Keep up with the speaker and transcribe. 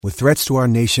With threats to our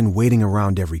nation waiting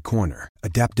around every corner,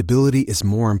 adaptability is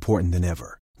more important than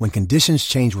ever. When conditions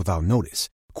change without notice,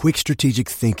 quick strategic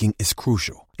thinking is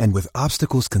crucial. And with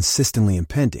obstacles consistently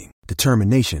impending,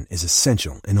 determination is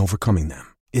essential in overcoming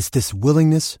them. It's this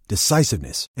willingness,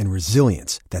 decisiveness, and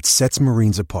resilience that sets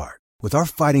Marines apart. With our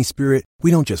fighting spirit, we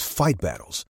don't just fight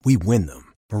battles, we win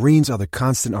them. Marines are the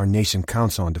constant our nation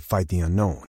counts on to fight the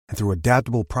unknown. And through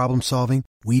adaptable problem solving,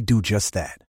 we do just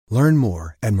that. Learn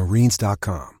more at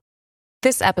marines.com.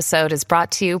 This episode is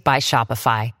brought to you by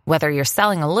Shopify. Whether you're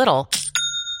selling a little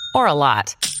or a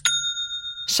lot,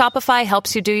 Shopify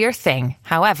helps you do your thing,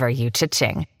 however you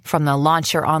cha-ching. From the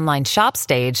launch your online shop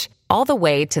stage, all the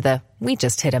way to the we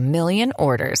just hit 1 million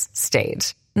orders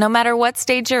stage. No matter what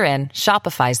stage you're in,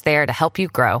 Shopify's there to help you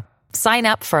grow. Sign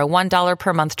up for a $1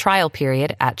 per month trial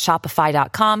period at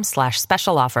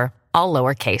shopify.com/special offer, all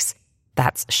lowercase.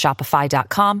 That's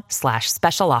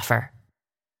shopify.com/special offer.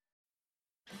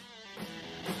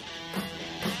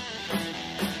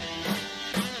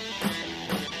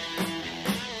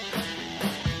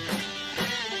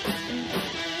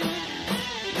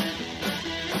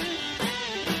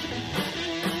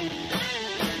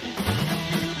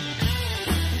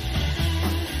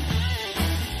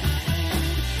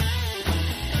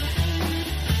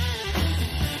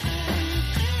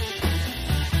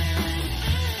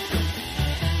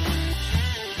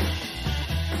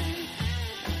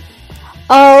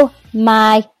 Oh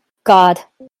my God.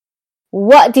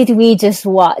 What did we just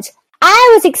watch?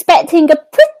 I was expecting a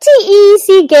pretty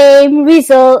easy game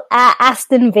result at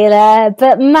Aston Villa,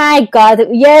 but my God,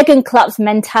 Jurgen Klopp's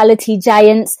mentality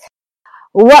giants.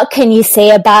 What can you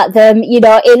say about them? You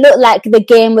know, it looked like the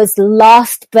game was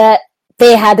lost, but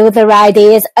they had other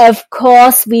ideas. Of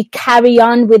course, we carry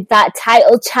on with that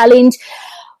title challenge.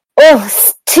 Oh,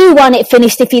 2-1 it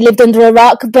finished if he lived under a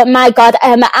rock. But my God,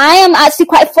 I am actually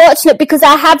quite fortunate because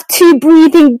I have 2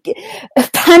 breathing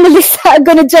panelists that are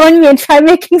going to join me and try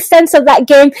making sense of that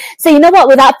game. So you know what,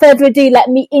 without further ado, let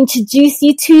me introduce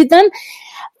you to them.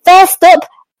 First up,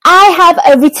 I have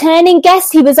a returning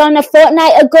guest. He was on a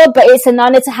fortnight ago, but it's an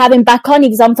honour to have him back on. He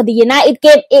was on for the United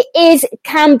game. It is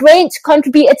Cam Branch,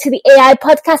 contributor to the AI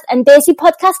podcast and Daisy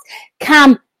podcast.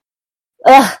 Cam,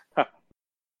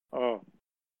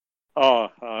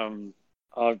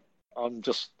 I'm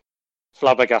just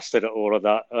flabbergasted at all of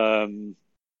that.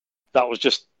 That was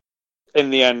just, in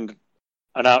the end,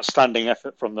 an outstanding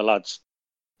effort from the lads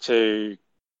to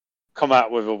come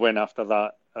out with a win after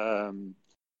that.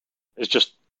 It's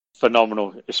just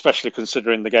phenomenal, especially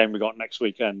considering the game we got next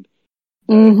weekend.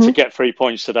 To get 3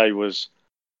 points today was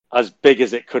as big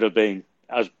as it could have been.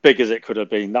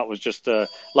 That was just,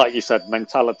 like you said,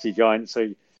 mentality giants. So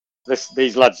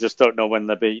these lads just don't know when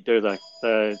they're beat, do they?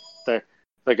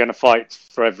 They're going to fight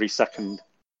for every second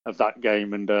of that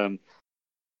game, and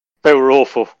they were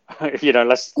awful. You know,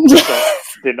 let's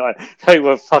deny it. They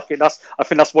were fucking. I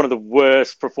think that's one of the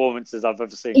worst performances I've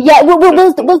ever seen. Yeah,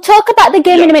 we'll talk about the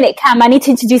game in a minute, Cam. I need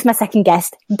to introduce my second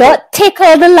guest. Don't take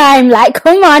all the limelight.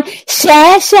 Come on,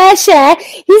 share.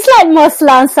 He's like Mo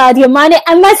Salah and Sadio Mane.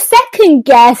 And my second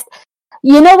guest,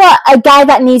 you know what? A guy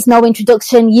that needs no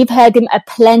introduction. You've heard him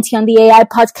aplenty on the AI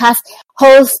podcast,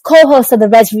 co-host of the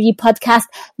Res Review podcast,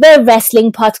 the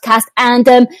Wrestling podcast, and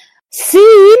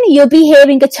soon you'll be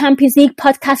hearing a Champions League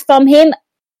podcast from him.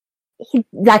 He,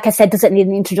 like I said, doesn't need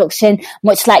an introduction,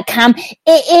 much like Cam.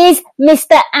 It is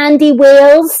Mr. Andy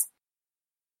Wales.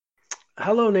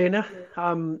 Hello, Nina.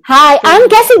 Hi, I'm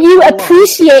guessing you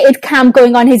appreciated Cam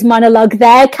going on his monologue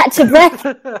there. Catch your breath.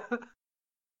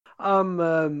 I'm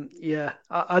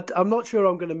not sure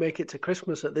I'm going to make it to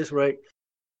Christmas at this rate,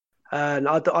 and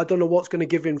I don't know what's going to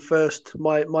give in first,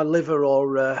 my liver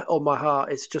or my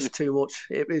heart. It's just too much.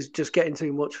 It is just getting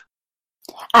too much.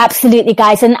 Absolutely,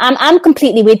 guys, and I'm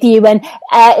completely with you. And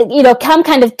Cam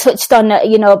kind of touched on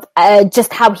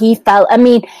just how he felt. I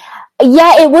mean,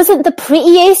 yeah, it wasn't the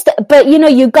prettiest, but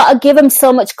you got to give him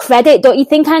so much credit, don't you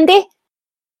think, Andy?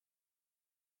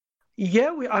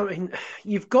 Yeah,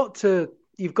 you've got to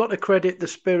credit the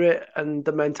spirit and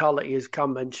the mentality, as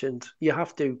Cam mentioned. You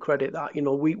have to credit that.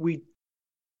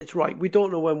 It's right. We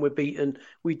don't know when we're beaten.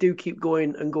 We do keep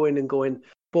going and going and going.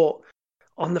 But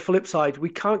on the flip side, we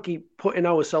can't keep putting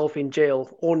ourselves in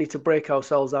jail only to break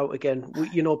ourselves out again.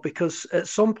 Because at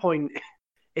some point,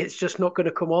 it's just not going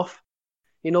to come off.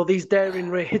 These daring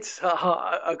raids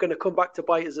are going to come back to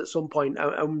bite us at some point.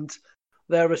 And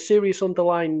there are serious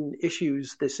underlying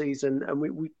issues this season.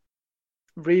 And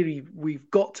we've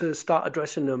got to start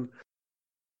addressing them.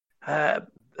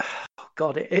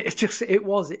 God, it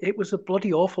was a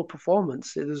bloody awful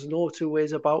performance. There's no two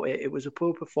ways about it. It was a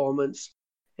poor performance.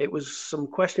 It was some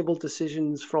questionable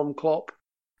decisions from Klopp.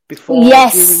 before,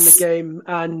 Yes. during the game,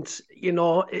 and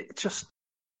it just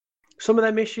some of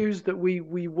them issues that we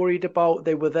worried about,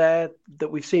 they were there,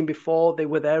 that we've seen before, they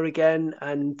were there again,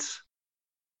 and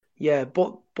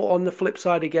but on the flip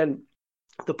side again,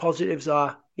 the positives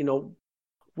are,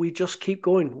 we just keep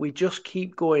going.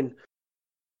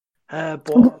 But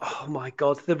oh my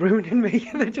God, they're ruining me.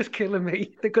 They're just killing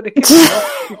me. They're going to kill me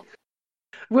off.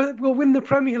 We'll win the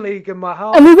Premier League in my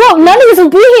heart. And we won't. None of us will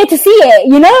be here to see it.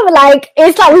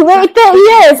 It's like we waited 30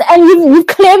 years, and you've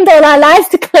claimed all our lives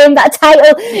to claim that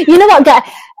title. You know what, guys?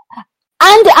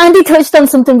 Andy touched on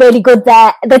something really good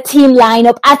there, the team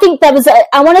lineup. I think there was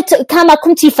Cam, I'll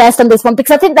come to you first on this one,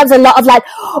 because I think there was a lot of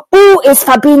is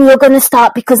Fabinho going to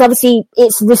start? Because obviously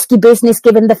it's risky business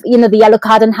given the yellow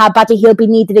card and how badly he'll be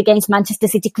needed against Manchester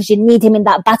City, because you need him in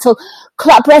that battle.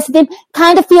 Klopp rested him,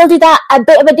 kind of fielded that a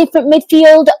bit of a different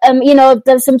midfield.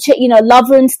 There's some,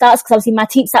 Lovren starts, because obviously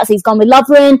Matip starts, so he's gone with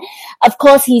Lovren. Of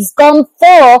course, he's gone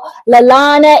for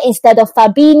Lallana instead of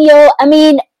Fabinho. I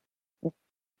mean,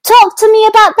 talk to me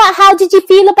about that. How did you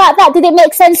feel about that? Did it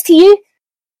make sense to you?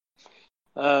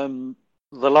 The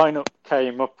lineup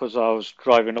came up as I was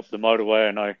driving up the motorway,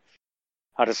 and I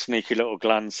had a sneaky little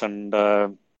glance, and I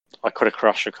could have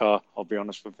crashed a car, I'll be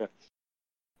honest with you.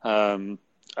 And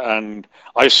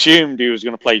I assumed he was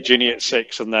going to play Gini at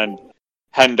 6 and then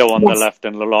Hendo on the left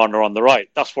and Lallana on the right.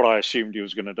 That's what I assumed he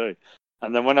was going to do.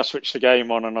 And then when I switched the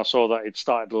game on and I saw that he'd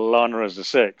started Lallana as a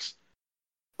 6,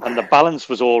 and the balance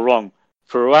was all wrong.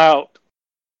 Throughout,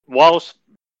 whilst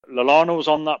Lallana was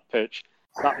on that pitch,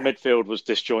 that midfield was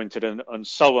disjointed and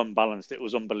so unbalanced. It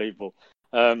was unbelievable.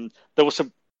 There were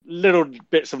some little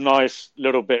bits of nice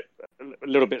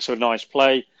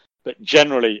play, but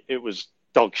generally it was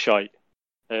dog shite.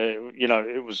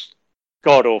 It was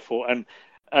god awful.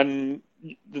 And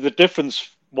the difference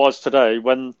was today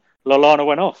when Lallana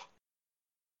went off.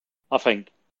 I think,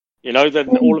 then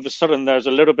all of a sudden there's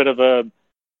a little bit of a.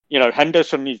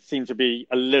 Henderson seemed to be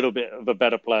a little bit of a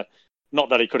better player. Not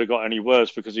that he could have got any worse,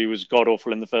 because he was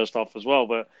god-awful in the first half as well.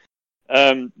 But,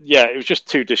 it was just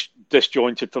too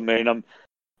disjointed for me. And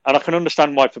I can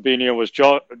understand why Fabinho was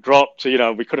dropped.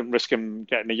 We couldn't risk him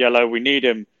getting a yellow. We need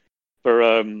him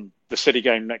for the City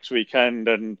game next weekend.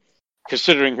 And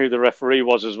considering who the referee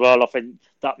was as well, I think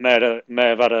that may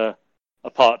have had a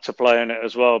part to play in it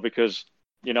as well, because,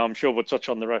 I'm sure we'll touch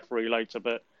on the referee later.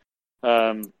 But...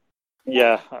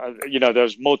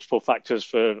 there's multiple factors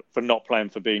for not playing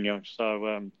Fabinho.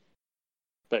 So,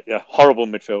 horrible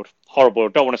midfield. Horrible.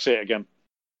 Don't want to see it again.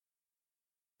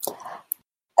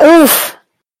 Oof.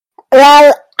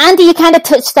 Well, Andy, you kind of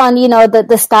touched on,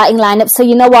 the starting lineup. So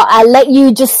you know what? I'll let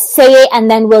you just say it, and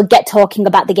then we'll get talking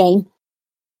about the game.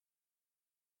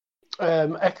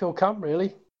 Echo Cam,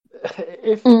 really.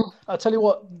 I'll tell you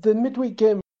what, the midweek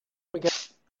game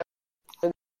against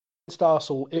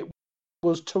Arsenal, it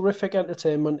was terrific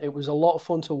entertainment. It was a lot of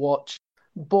fun to watch.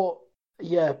 But,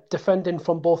 defending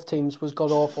from both teams was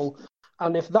god-awful.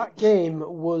 And if that game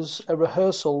was a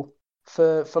rehearsal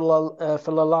for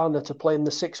Lallana to play in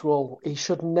the 6 role, he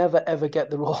should never, ever get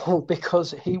the role,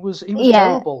 because he was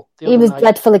terrible. He was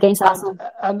dreadful against Arsenal.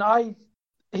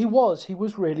 He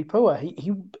was really poor.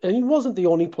 He wasn't the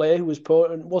only player who was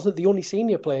poor, and wasn't the only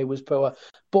senior player who was poor.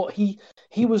 But he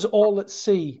was all at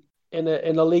sea in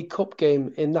a League Cup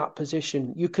game in that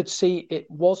position. You could see it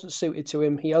wasn't suited to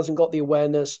him. He hasn't got the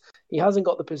awareness. He hasn't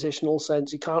got the positional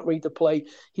sense. He can't read the play.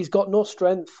 He's got no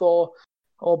strength or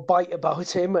bite about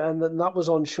him, and then that was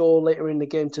on show later in the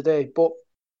game today. But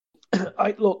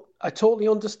I totally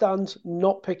understand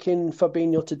not picking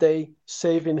Fabinho today,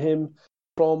 saving him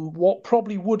from what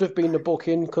probably would have been a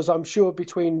booking, because I'm sure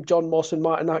between John Moss and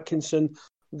Martin Atkinson,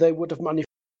 they would have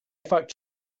manufactured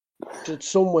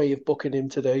some way of booking him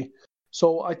today.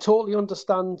 So I totally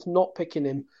understand not picking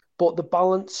him, but the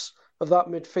balance of that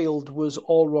midfield was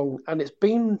all wrong, and it's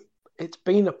been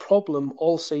a problem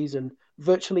all season.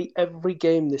 Virtually every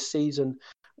game this season,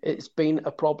 it's been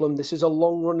a problem. This is a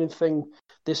long-running thing.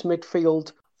 This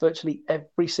midfield, virtually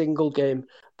every single game,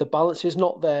 the balance is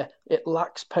not there. It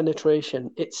lacks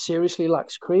penetration. It seriously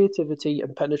lacks creativity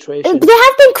and penetration. They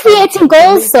have been creating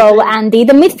goals, though, Andy.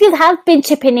 The midfield have been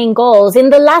chipping in goals in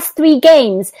the last 3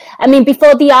 games. I mean,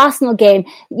 before the Arsenal game,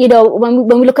 when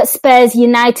we look at Spurs,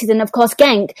 United, and of course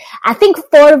Genk, I think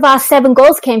 4 of our 7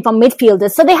 goals came from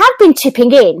midfielders. So they have been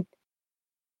chipping in.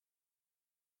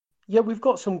 Yeah, we've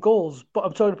got some goals, but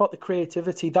I'm talking about the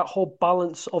creativity, that whole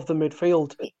balance of the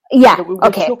midfield. Yeah, we're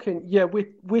okay.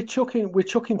 We're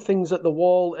chucking things at the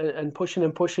wall and pushing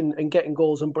and getting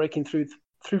goals and breaking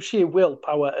through sheer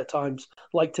willpower at times,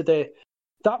 like today.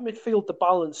 That midfield, the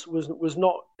balance was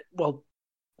not, well,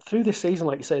 through this season,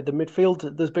 like you say, the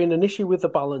midfield, there's been an issue with the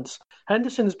balance.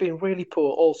 Henderson has been really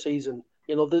poor all season.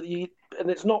 You know, and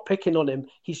it's not picking on him.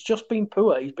 He's just been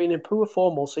poor. He's been in poor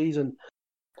form all season.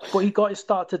 But he got his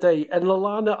start today. And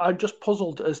Lallana, I'm just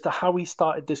puzzled as to how he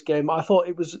started this game. I thought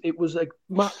it was a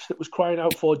match that was crying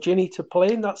out for Ginny to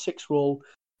play in that 6th role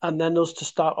and then us to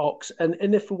start Ox. And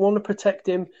if we want to protect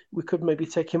him, we could maybe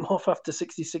take him off after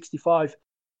 60-65.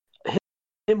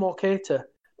 Him or Keita,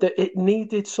 that it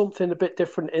needed something a bit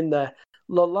different in there.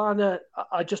 Lallana,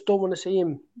 I just don't want to see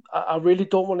him. I really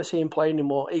don't want to see him play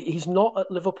anymore. He's not at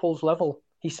Liverpool's level.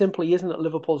 He simply isn't at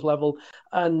Liverpool's level.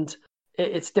 And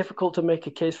it's difficult to make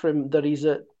a case for him that he's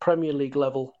at Premier League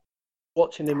level,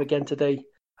 watching him again today.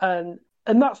 And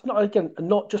that's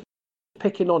not just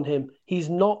picking on him. He's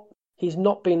not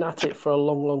been at it for a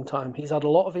long, long time. He's had a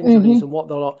lot of injuries and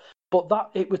whatnot.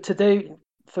 But it was today,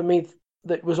 for me,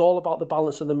 that was all about the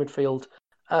balance of the midfield.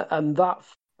 And that,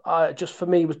 just for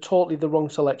me, was totally the wrong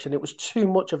selection. It was too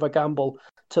much of a gamble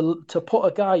to put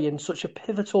a guy in such a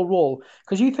pivotal role.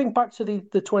 Because you think back to the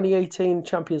 2018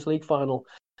 Champions League final,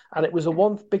 and it was the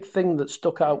one big thing that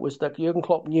stuck out was that Jurgen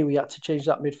Klopp knew he had to change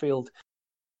that midfield.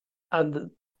 And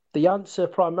the answer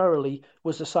primarily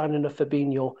was the signing of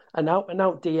Fabinho, an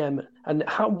out-and-out DM. And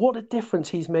what a difference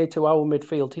he's made to our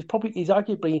midfield. He's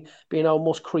arguably been our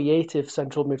most creative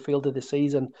central midfielder this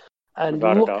season. And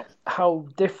look how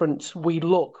different we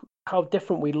look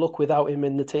without him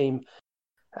in the team.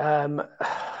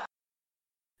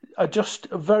 Just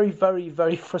very, very,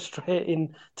 very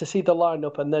frustrating to see the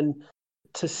lineup and then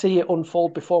to see it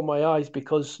unfold before my eyes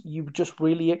because you just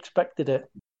really expected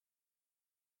it.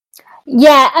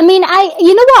 Yeah, I mean,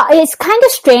 you know what? It's kind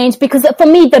of strange because for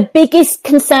me, the biggest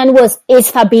concern was, is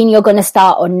Fabinho going to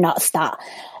start or not start?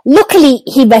 Luckily,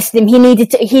 he rested him. He needed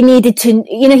to,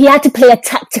 he had to play a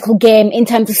tactical game in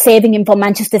terms of saving him for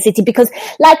Manchester City because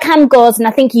like Cam goes, and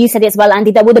I think you said it as well,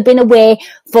 Andy, there would have been a way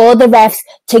for the refs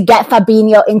to get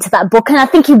Fabinho into that book. And I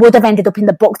think he would have ended up in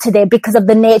the book today because of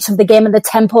the nature of the game and the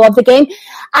tempo of the game.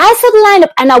 I saw the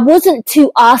lineup and I wasn't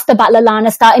too asked about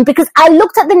Lallana starting because I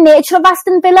looked at the nature of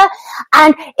Aston Villa.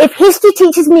 And if history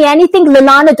teaches me anything,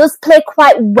 Lallana does play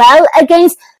quite well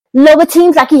against lower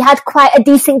teams. Like he had quite a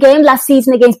decent game last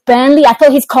season against Burnley. I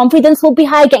thought his confidence would be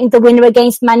high getting the winner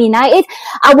against Man United.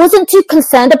 I wasn't too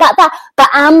concerned about that, but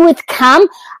I'm with Cam.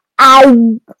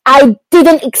 I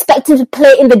didn't expect him to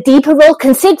play in the deeper role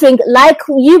considering, like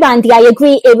you, Andy, I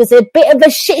agree, it was a bit of a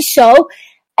shit show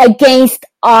against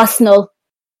Arsenal.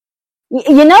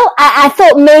 You know, I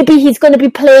thought maybe he's going to be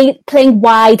playing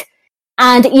wide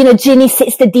and, Ginny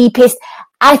sits the deepest.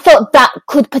 I thought that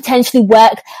could potentially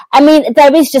work. I mean,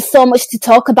 there is just so much to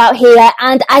talk about here.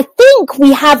 And I think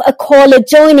we have a caller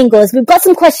joining us. We've got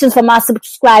some questions from our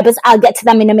subscribers. I'll get to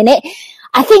them in a minute.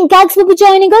 I think Gags will be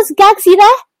joining us. Gags, you there?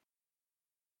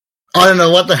 I don't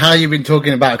know what the hell you've been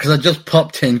talking about because I just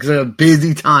popped in because I have a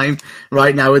busy time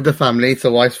right now with the family. It's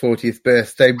the wife's 40th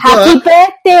birthday. Happy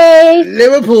birthday!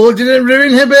 Liverpool didn't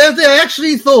ruin her birthday. I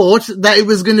actually thought that it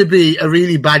was going to be a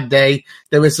really bad day.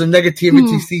 There was some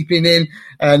negativity seeping in,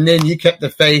 and then you kept the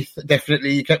faith.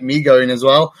 Definitely, you kept me going as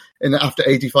well. And after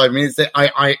 85 minutes,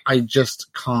 I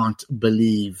just can't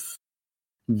believe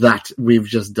that we've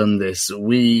just done this.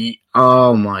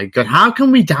 Oh my God, how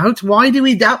can we doubt? Why do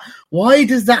we doubt? Why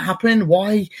does that happen?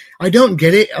 Why? I don't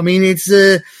get it. I mean, it's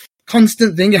a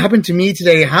constant thing. It happened to me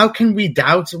today. How can we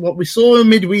doubt what we saw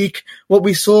midweek, what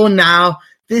we saw now?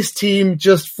 This team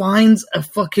just finds a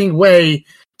fucking way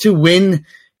to win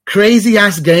crazy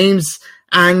ass games.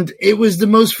 And it was the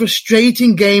most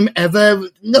frustrating game ever.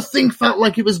 Nothing felt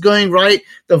like it was going right.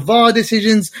 The VAR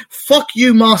decisions, fuck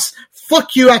you, Moss.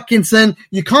 Fuck you, Atkinson.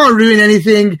 You can't ruin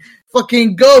anything.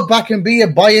 Fucking go back and be a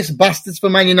biased bastards for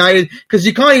Man United because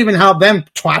you can't even help them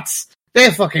twats.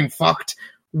 They're fucking fucked.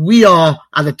 We are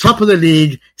at the top of the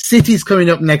league. City's coming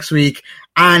up next week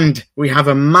and we have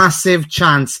a massive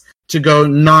chance to go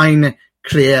 9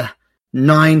 clear.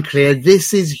 9 clear.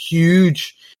 This is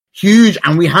huge. Huge.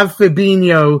 And we have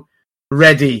Fabinho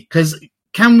ready because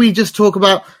can we just talk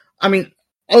about,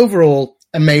 overall,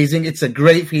 amazing. It's a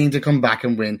great feeling to come back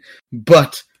and win.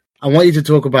 But I want you to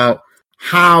talk about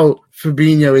how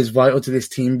Fabinho is vital to this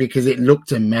team because it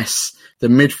looked a mess. The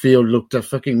midfield looked a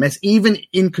fucking mess. Even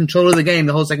in control of the game,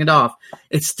 the whole second half,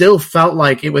 it still felt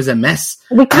like it was a mess.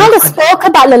 We kind of spoke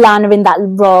about Lallana in that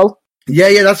role.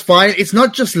 Yeah, that's fine. It's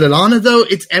not just Lallana, though.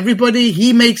 It's everybody.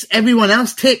 He makes everyone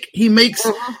else tick. He makes...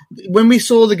 When we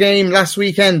saw the game last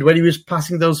weekend where he was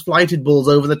passing those flighted balls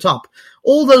over the top,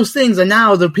 all those things are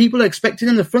now the people are expecting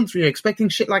in the front three, are expecting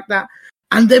shit like that.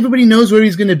 And everybody knows where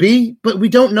he's going to be, but we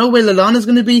don't know where Lallana's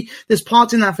going to be. There's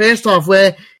parts in that first half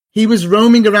where He was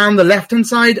roaming around the left-hand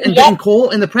side and getting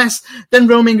caught in the press, then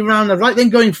roaming around the right, then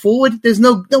going forward. There's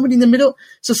nobody in the middle.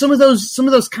 So some of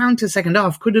those counters second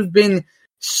half could have been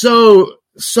so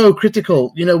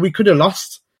critical. You know, we could have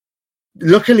lost.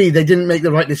 Luckily, they didn't make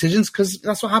the right decisions because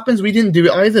that's what happens. We didn't do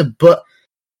it either. But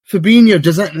Fabinho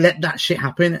doesn't let that shit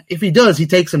happen. If he does, he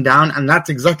takes them down, and that's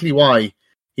exactly why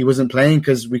he wasn't playing,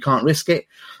 because we can't risk it.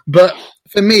 But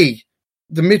for me,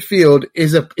 the midfield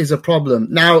is a problem.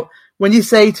 Now, when you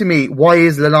say to me, why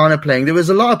is Lallana playing? There was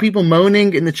a lot of people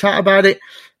moaning in the chat about it,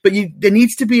 but there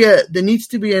needs to be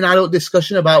an adult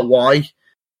discussion about why.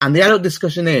 And the adult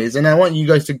discussion is, and I want you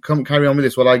guys to carry on with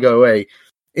this while I go away,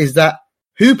 is that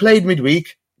who played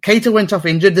midweek? Keita went off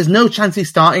injured. There's no chance he's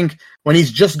starting when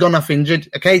he's just gone off injured.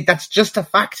 Okay, that's just a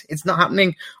fact. It's not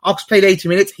happening. Ox played 80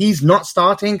 minutes. He's not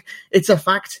starting. It's a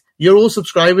fact. You're all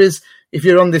subscribers. If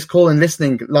you're on this call and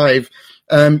listening live,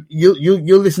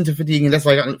 you'll listen to fatigue index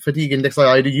like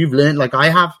I do. You've learned like I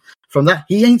have from that.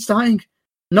 He ain't starting.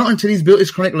 Not until he's built his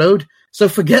chronic load. So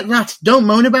forget that. Don't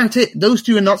moan about it. Those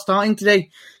two are not starting today.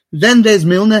 Then there's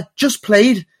Milner, just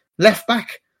played left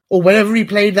back or wherever he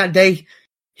played that day.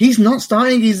 He's not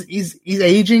starting. He's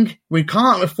aging. We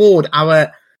can't afford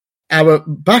our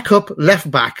backup left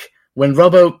back when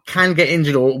Robbo can get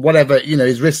injured or whatever, you know,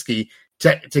 is risky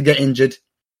to get injured.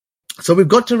 So we've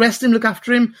got to rest him, look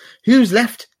after him. Who's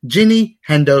left? Gini,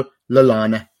 Hendo,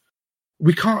 Lallana.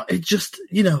 We can't, it just,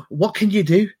 you know, what can you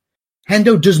do?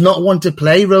 Hendo does not want to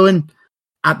play, Rowan,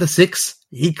 at the 6.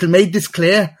 He made this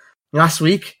clear last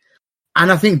week.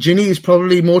 And I think Gini is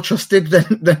probably more trusted than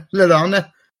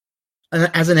Lallana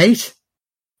as an 8.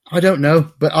 I don't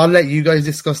know, but I'll let you guys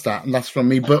discuss that, and that's from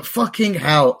me. But fucking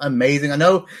hell, amazing. I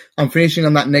know I'm finishing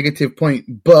on that negative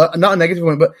point, but not a negative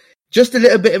point, but just a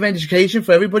little bit of education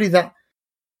for everybody that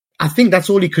I think that's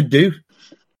all he could do.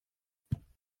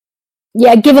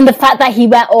 Yeah, given the fact that he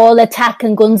went all attack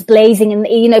and guns blazing and,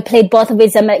 you know, played both of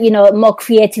his, more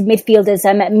creative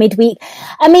midfielders midweek.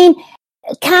 I mean,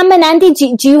 Cam and Andy,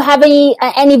 do you have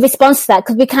any response to that?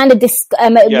 Because we kind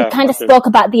of spoke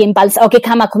about the imbalance. Okay,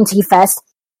 Cam, I'll come to you first.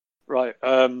 Right.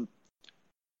 I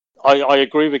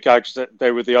agree with Gags that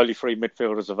they were the only 3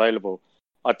 midfielders available.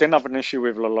 I didn't have an issue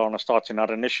with Lallana starting. I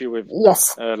had an issue with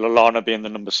Lallana being the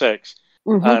number 6.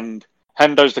 Mm-hmm. And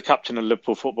Hendo's the captain of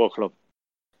Liverpool Football Club.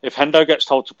 If Hendo gets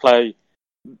told to play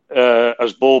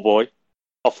as ball boy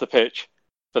off the pitch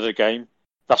for the game,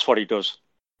 that's what he does.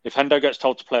 If Hendo gets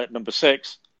told to play at number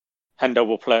 6, Hendo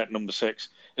will play at number 6.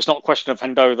 It's not a question of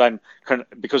Hendo then,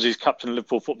 because he's captain of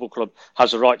Liverpool Football Club,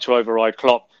 has a right to override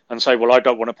Klopp and say, well, I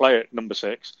don't want to play at number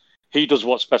 6. He does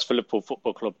what's best for Liverpool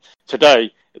Football Club.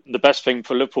 Today, the best thing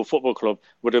for Liverpool Football Club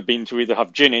would have been to either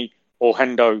have Gini or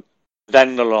Hendo,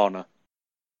 then Lallana.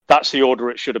 That's the order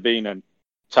it should have been in,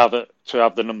 to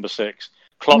have the number 6.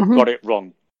 Klopp got it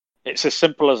wrong. It's as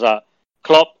simple as that.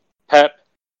 Klopp, Pep,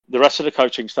 the rest of the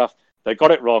coaching staff, they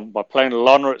got it wrong by playing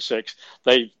Lallana at 6.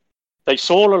 They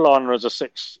saw Lallana as a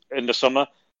 6 in the summer,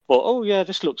 thought, oh yeah,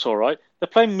 this looks all right. They're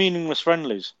playing meaningless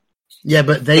friendlies. Yeah,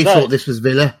 but they thought this was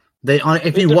Villa.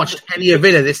 If you watched any of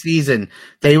Villa this season,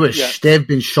 they've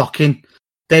been shocking.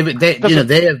 They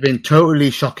have been totally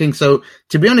shocking. So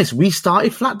to be honest, we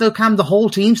started flat though, Cam. The whole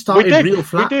team started real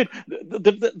flat. We did.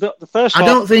 The first. I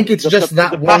don't think it's just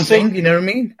that one thing. You know what I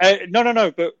mean?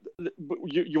 No. But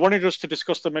you wanted us to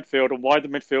discuss the midfield and why the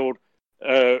midfield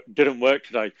didn't work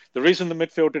today. The reason the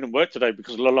midfield didn't work today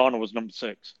because Lallana was number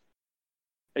 6.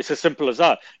 It's as simple as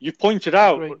that. You pointed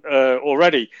out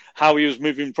already how he was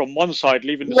moving from one side,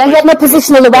 leaving the he had no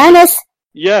positional awareness.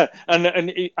 Yeah,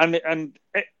 and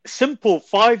simple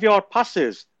 5-yard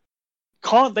passes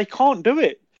they can't do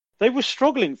it. They were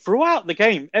struggling throughout the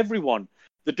game. Everyone,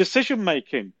 the decision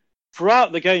making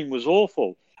throughout the game was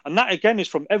awful, and that again is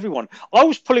from everyone. I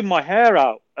was pulling my hair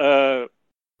out at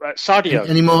Sadio.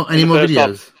 Any more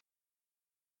videos?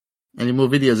 Any more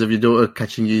videos of your daughter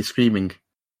catching you screaming?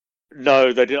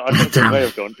 No, they didn't. I don't think they may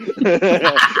have done.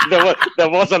 there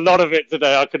was a lot of it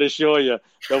today, I can assure you.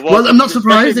 Well, I'm not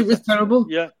surprised. It was terrible.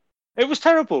 Yeah, it was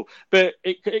terrible. But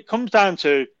it comes down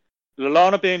to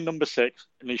Lallana being number 6,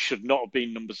 and he should not have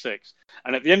been number 6.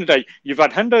 And at the end of the day, you've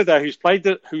had Hendo there who's played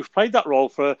that role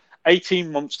for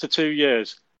 18 months to 2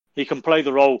 years. He can play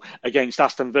the role against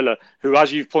Aston Villa, who,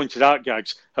 as you've pointed out,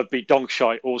 Gags, have been donk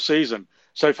shite all season.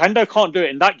 So if Hendo can't do it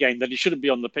in that game, then he shouldn't be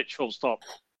on the pitch full stop.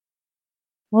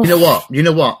 You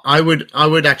know what? I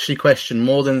would actually question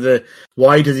more than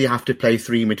why does he have to play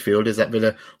 3 midfielders at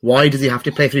Villa? Why does he have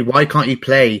to play 3? Why can't he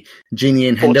play Gini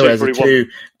and Hendo as a 2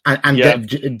 and get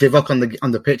Divock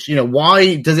on the pitch? You know,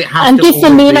 why does it have to? And give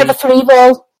Firmino the 3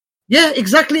 ball. Yeah,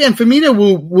 exactly. And Firmino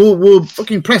will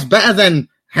fucking press better than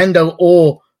Hendo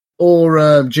or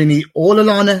Ginny or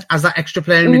Lallana as that extra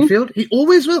player in midfield. He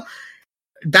always will.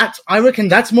 I reckon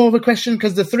that's more of a question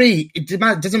because the three, it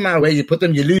doesn't matter where you put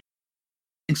them, you lose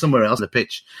somewhere else on the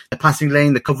pitch. The passing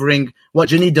lane, the covering, what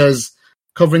Ginny does,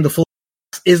 covering the full.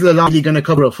 Is Lallana really going to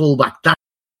cover a fullback?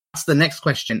 That's the next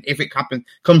question. If it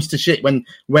comes to shit, when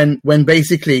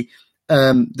basically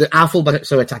our fullback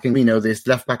so attacking, we know this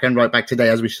left back and right back today,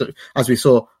 as we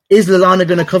saw. Is Lallana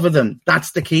going to cover them?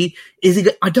 That's the key. Is he?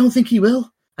 I don't think he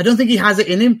will. I don't think he has it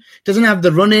in him. Doesn't have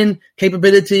the running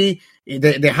capability.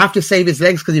 They have to save his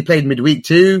legs because he played midweek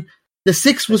too. The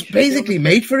 6 was basically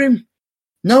made for him.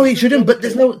 No, he shouldn't. But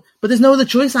there's no other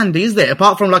choice, Andy, is there?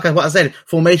 Apart from, like what I said,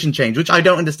 formation change, which I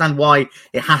don't understand why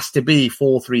it has to be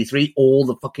 4-3-3 all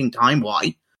the fucking time.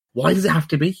 Why? Why does it have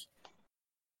to be?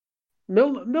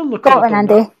 Milner could have done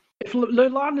that. If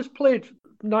Lallana's played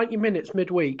 90 minutes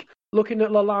midweek, looking at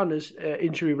Lallana's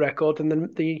injury record and then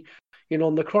the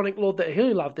chronic load that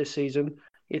he'll have this season,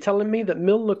 you're telling me that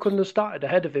Milner couldn't have started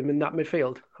ahead of him in that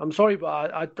midfield? I'm sorry,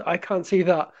 but I can't see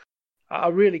that. I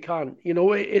really can't.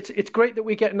 It's great that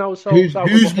we're getting ourselves out.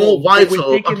 Who's more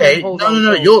vital? Okay,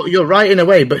 no. You're right in a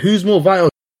way, but who's more vital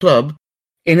to the club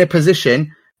in a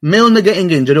position? Milner getting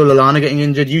injured or Lallana getting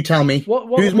injured? You tell me.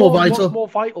 Who's more vital? What's more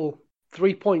vital?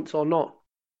 3 points or not?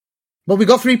 Well, we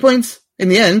got 3 points in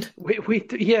the end. In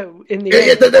the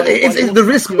end. The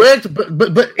risk worked,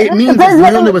 but it means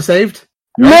Milner was saved.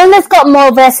 Right? Milner's got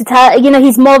more versatile.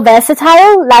 He's more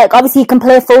versatile. Like, obviously, he can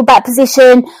play a fullback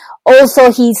position.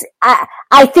 Also,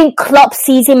 I think Klopp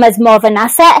sees him as more of an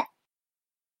asset.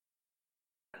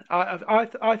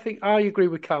 I think I agree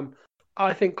with Cam.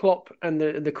 I think Klopp and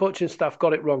the coaching staff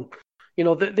got it wrong.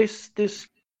 This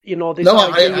I've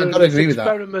got to agree with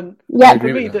experiment. Yeah,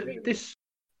 for me,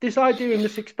 this idea in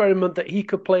this experiment that he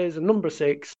could play as a number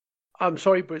 6, I'm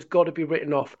sorry, but it's got to be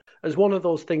written off as one of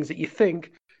those things that you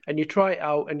think and you try it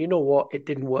out, and you know what, it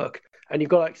didn't work, and you've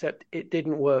got to accept it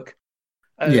didn't work.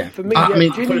 For me,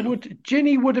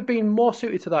 Ginny would have been more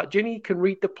suited to that. Ginny can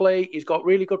read the play. He's got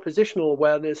really good positional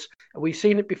awareness. And we've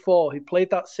seen it before. He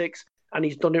played that 6, and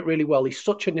he's done it really well. He's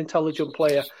such an intelligent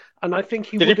player. And I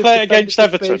think did he play against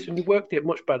Everton? And he worked it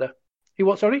much better. He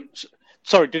what? Sorry.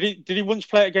 Sorry. Did he once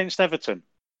play against Everton?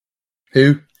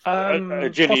 Who?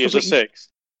 Ginny as a 6.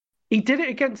 He did it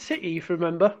against City, if you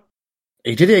remember.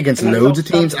 He did it against loads of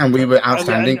teams, and we were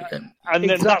outstanding. And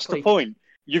then that's the point.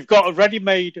 You've got a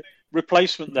ready-made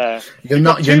replacement there. You're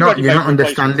not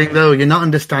understanding though. You're not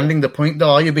understanding the point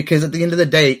though, are you? Because at the end of the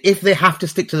day, if they have to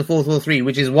stick to the 4-4-3,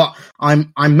 which is what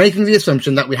I'm making the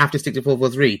assumption that we have to stick to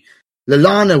 4-4-3,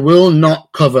 Lallana will not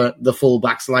cover the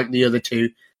fullbacks like the other two.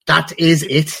 That is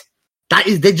it.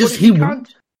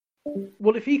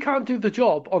 Well, if he can't do the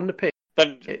job on the pitch,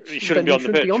 then he shouldn't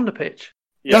be on the pitch.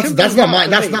 Yeah. That's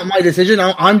not my decision.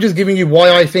 I'm just giving you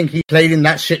why I think he played in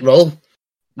that shit role.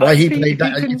 Why he played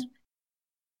that.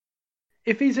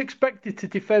 If he's expected to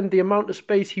defend the amount of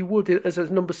space he would as a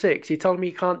number 6, you're telling me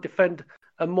he can't defend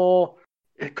a more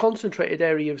concentrated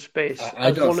area of space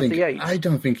as one of the 8? I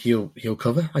don't think he'll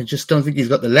cover. I just don't think he's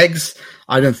got the legs.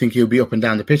 I don't think he'll be up and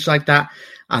down the pitch like that.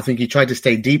 I think he tried to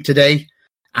stay deep today,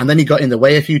 and then he got in the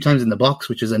way a few times in the box,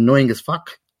 which is annoying as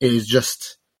fuck. It was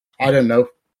just, I don't know.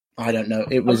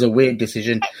 It was a weird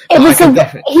decision. It was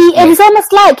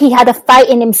almost like he had a fight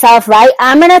in himself, right?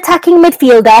 I'm an attacking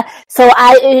midfielder, so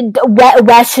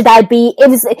where should I be? It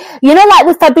was, like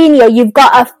with Fabinho, you've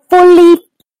got a fully,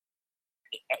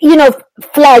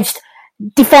 fledged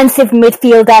defensive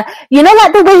midfielder.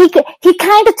 Like the way he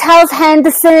kind of tells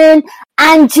Henderson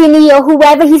and Ginny or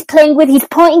whoever he's playing with, he's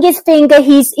pointing his finger,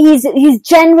 he's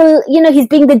general, he's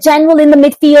being the general in the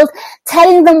midfield,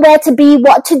 telling them where to be,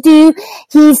 what to do.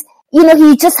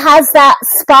 He just has that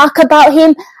spark about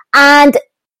him, and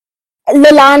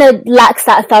Lallana lacks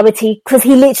that authority because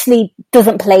he literally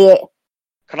doesn't play it.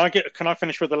 Can I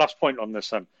finish with the last point on this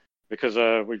then? Because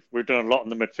we've done a lot in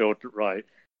the midfield, right?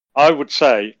 I would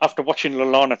say after watching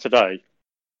Lallana today,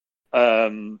 I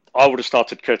would have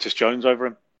started Curtis Jones over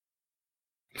him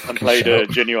and played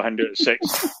Ginny or Hendo at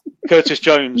 6. Curtis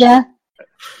Jones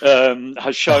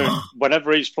has shown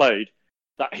whenever he's played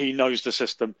that he knows the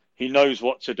system. He knows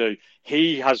what to do.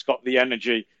 He has got the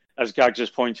energy, as Gags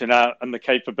is pointing out, and the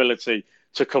capability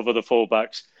to cover the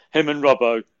fullbacks. Him and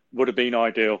Robbo would have been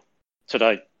ideal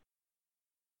today.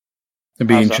 It'd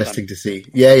be interesting to see.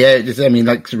 Yeah. Just, I mean,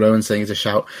 like Rowan's saying, it's a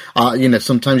shout.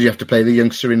 Sometimes you have to play the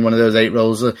youngster in one of those 8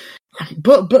 roles.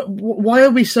 But why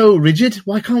are we so rigid?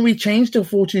 Why can't we change to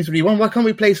 4-2-3-1? Why can't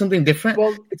we play something different?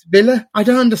 Well, it's Villa. I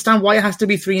don't understand why it has to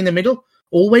be 3 in the middle.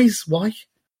 Always. Why?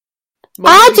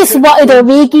 I just wanted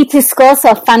Origi to score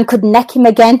so a fan could neck him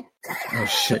again. Oh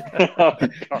shit! Oh,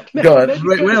 God. Go on.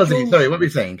 Maybe Where Curtis else? Jones- Sorry, what were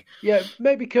you saying? Yeah,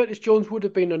 maybe Curtis Jones would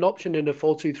have been an option in a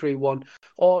 4-2-3-1,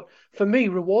 or for me,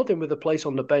 reward him with a place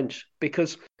on the bench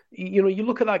because you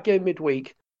look at that game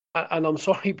midweek, and I'm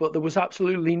sorry, but there was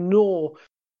absolutely no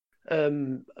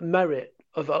merit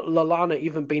of Lallana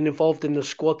even being involved in the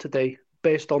squad today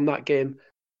based on that game.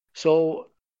 So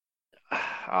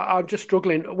I'm just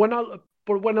struggling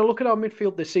But when I look at our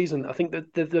midfield this season, I think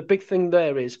that the big thing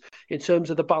there is, in terms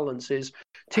of the balance, is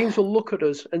teams will look at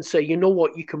us and say, you know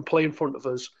what, you can play in front of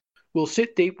us. We'll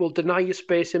sit deep, we'll deny you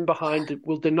space in behind,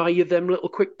 we'll deny you them little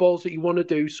quick balls that you want to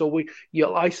do, so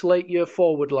you'll isolate your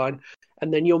forward line,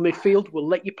 and then your midfield will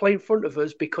let you play in front of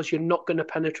us because you're not going to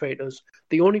penetrate us.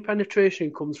 The only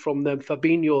penetration comes from them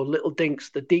Fabinho, little dinks,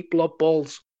 the deep lob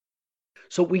balls.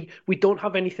 So we don't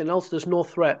have anything else, there's no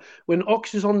threat. When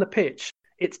Ox is on the pitch,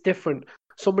 it's different.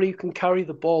 Somebody who can carry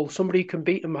the ball, somebody who can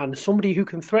beat a man, somebody who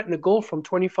can threaten a goal from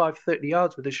 25, 30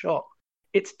 yards with a shot.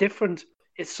 It's different.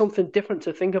 It's something different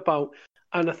to think about.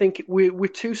 And I think we're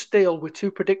too stale, we're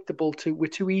too predictable, we're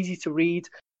too easy to read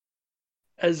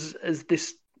as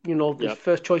this, this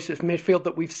first choice of midfield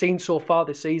that we've seen so far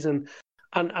this season.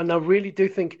 And I really do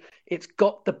think it's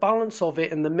got the balance of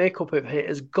it and the makeup of it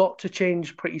has got to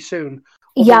change pretty soon.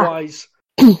 Otherwise,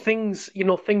 things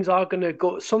are going to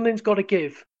go. Something's got to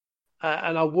give,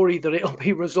 and I worry that it'll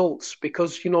be results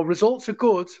because results are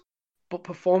good, but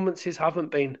performances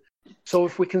haven't been. So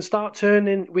if we can start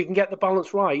turning, we can get the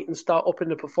balance right and start upping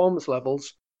the performance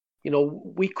levels.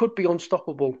 We could be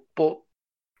unstoppable. But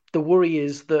the worry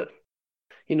is that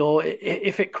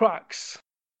if it cracks,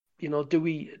 it'll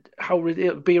be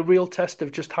a real test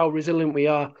of just how resilient we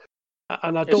are.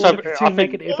 And I don't want to be too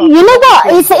negative. You know what?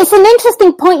 It's an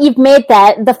interesting point you've made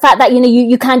there. The fact that,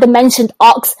 you kind of mentioned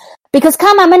Ox. Because,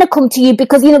 Cam, I'm going to come to you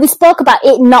because, we spoke about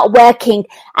it not working.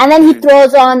 And then he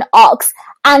throws on Ox.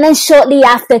 And then shortly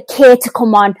after, K to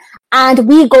come on. And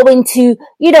we go into,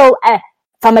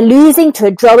 from a losing to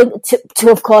a drawing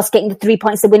to of course, getting the 3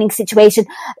 points, the winning situation.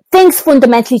 Things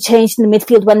fundamentally changed in the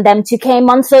midfield when them two came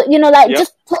on. So, as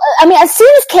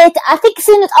soon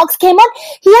as Ox came on,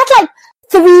 he had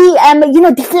three,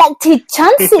 deflected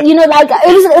chances, it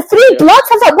was 3 blocks.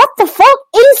 I was like, what the fuck?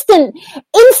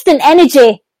 Instant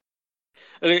energy.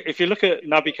 If you look at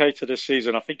Naby Keita this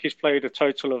season, I think he's played a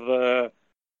total of,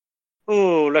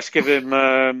 let's give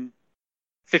him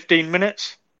 15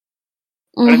 minutes.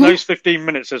 Mm-hmm. And in those 15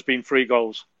 minutes, there's been 3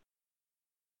 goals.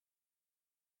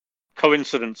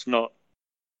 Coincidence, not.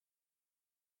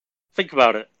 Think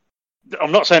about it.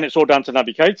 I'm not saying it's all down to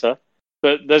Naby Keita.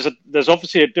 But there's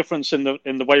obviously a difference in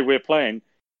the way we're playing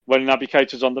when Naby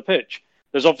Keita's on the pitch.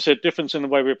 There's obviously a difference in the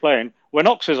way we're playing when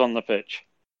Ox is on the pitch.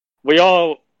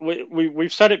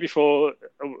 We've said it before.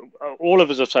 All of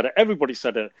us have said it. Everybody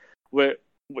said it.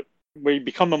 We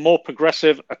become a more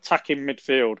progressive, attacking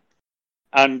midfield.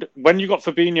 And when you got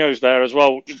Fabinho's there as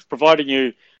well, providing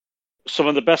you some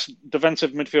of the best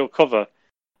defensive midfield cover,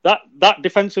 that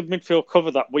defensive midfield cover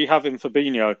that we have in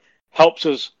Fabinho helps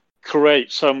us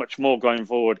create so much more going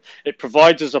forward. It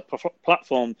provides us a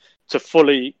platform to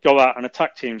fully go out and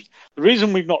attack teams. The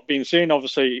reason we've not been seeing,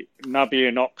 obviously, Naby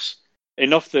and Ox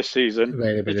enough this season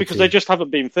is because they just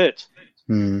haven't been fit.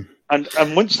 And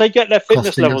once they get their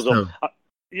fitness levels up,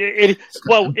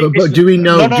 but do we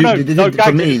know?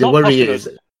 For me, the worry is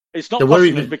it's not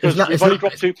costing us because we've only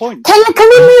dropped 2 points. Can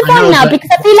we move on now?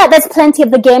 Because I feel like there's plenty of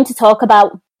the game to talk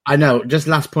about. I know, just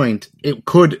last point. It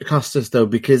could cost us though,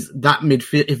 because that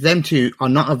midfield, if them two are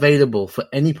not available for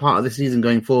any part of the season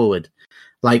going forward,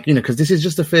 because this is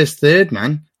just the first third,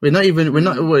 man. We're not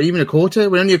even a quarter.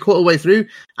 We're only a quarter way through,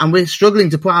 and we're struggling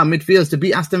to put out midfields to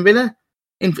beat Aston Villa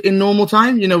in normal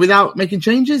time, without making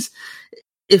changes.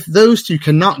 If those two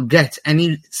cannot get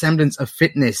any semblance of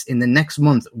fitness in the next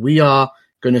month, we are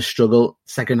going to struggle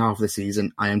second half of the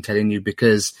season. I am telling you,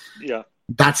 because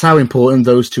that's how important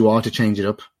those two are to change it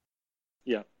up.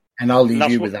 Yeah. And I'll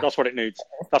leave you with that. That's what it needs.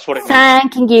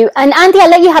 Thanking you. And Andy, I'll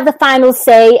let you have the final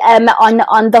say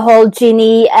on the whole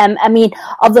Ginny,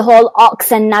 of the whole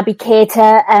Ox and Naby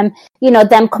Keita,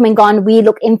 them coming on, we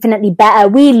look infinitely better.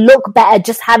 We look better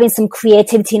just having some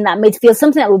creativity in that midfield,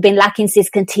 something that we've been lacking since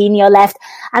Coutinho left.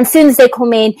 And as soon as they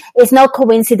come in, it's no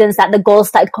coincidence that the goals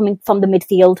started coming from the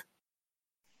midfield.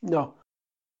 No.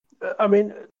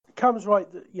 Cam's right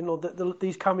that,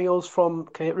 these cameos from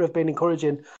Keita have been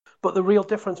encouraging, but the real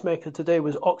difference maker today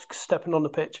was Ox stepping on the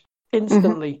pitch.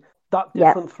 Instantly, that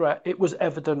different threat, it was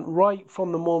evident right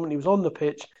from the moment he was on the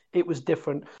pitch, it was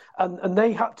different. And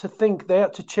they had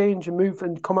to change and move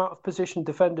and come out of position,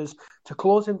 defenders, to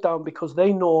close him down, because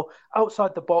they know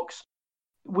outside the box,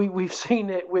 we've seen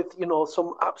it with,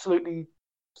 some absolutely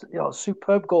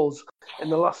superb goals in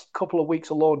the last couple of weeks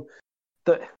alone.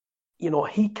 That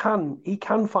he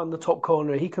can find the top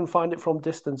corner. He can find it from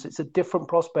distance. It's a different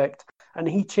prospect, and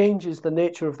he changes the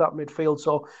nature of that midfield.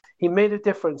 So he made a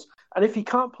difference. And if he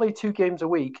can't play 2 games a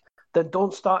week, then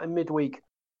don't start in midweek.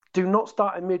 Do not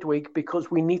start in midweek,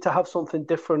 because we need to have something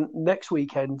different next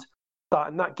weekend,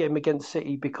 starting that game against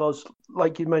City, because,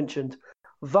 like you mentioned,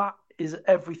 that is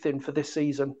everything for this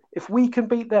season. If we can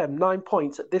beat them 9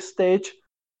 points at this stage,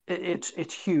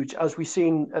 it's huge, as we've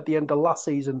seen at the end of last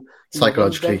season.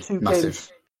 Psychologically massive.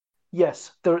 Games,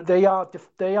 yes, they are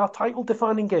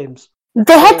title-defining games.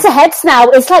 The head-to-heads now,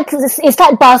 it's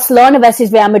like Barcelona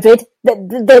versus Real Madrid. They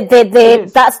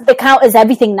count as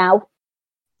everything now.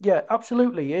 Yeah,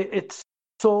 absolutely. It's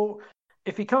so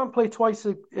if he can't play twice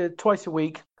a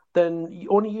week, then you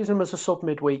only use him as a sub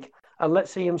midweek, and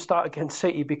let's see him start against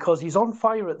City, because he's on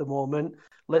fire at the moment.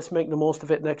 Let's make the most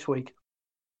of it next week.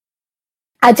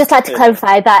 I'd just like to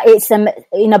clarify that it's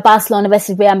Barcelona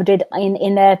versus Real Madrid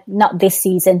in not this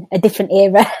season, a different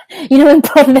era.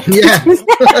 Important. Yeah.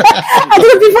 I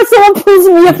don't know if someone pulls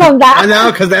me up on that. I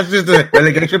know, because that's just a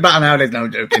relegation battle nowadays. No,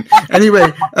 I'm joking.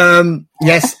 Anyway,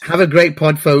 yes, have a great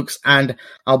pod, folks, and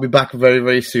I'll be back very,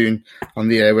 very soon on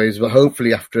the airwaves, but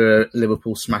hopefully after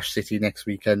Liverpool smash City next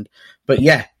weekend. But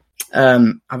yeah,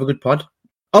 have a good pod.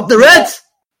 Up the Reds!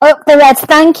 Up the Reds,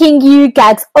 thanking you,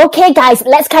 Gags. Okay, guys,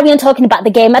 let's carry on talking about the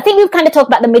game. I think we've kind of talked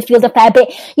about the midfield a fair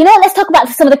bit. Let's talk about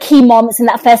some of the key moments in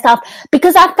that first half,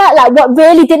 because I felt like what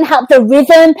really didn't help the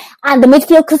rhythm and the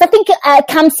midfield, because I think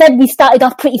Cam said we started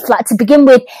off pretty flat to begin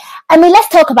with. I mean, let's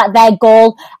talk about their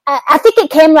goal. I think it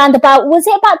came around was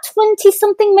it about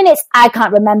 20-something minutes? I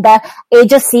can't remember. It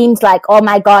just seems like, oh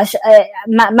my gosh,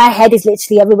 my head is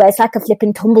literally everywhere. It's like a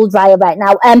flipping tumble dryer right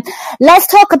now. Let's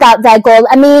talk about their goal.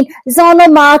 I mean,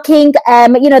 zonal marking,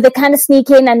 they kind of sneak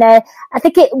in, and I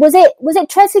think was it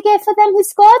Trezeguet for them who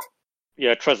scored?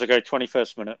 Yeah, Trezeguet,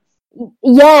 21st minute.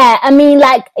 Yeah, I mean,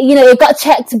 it got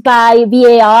checked by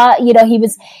VAR. He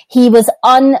was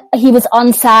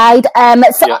onside.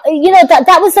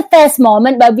 That was the first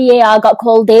moment where VAR got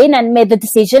called in and made the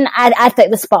decision. I thought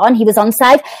it was spot on. He was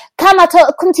onside. Cam,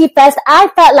 come to you first. I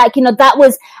felt like, that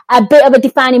was a bit of a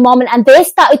defining moment, and they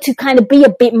started to kind of be a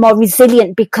bit more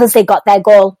resilient because they got their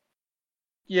goal.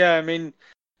 Yeah, I mean,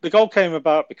 the goal came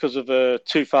about because of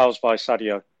 2 fouls by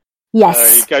Sadio.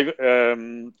 Yes.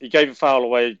 He gave a foul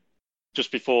away just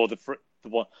before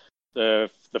the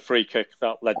free kick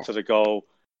that led to the goal,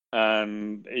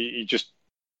 and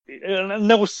and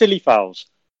there were silly fouls.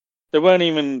 They weren't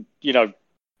even,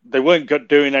 they weren't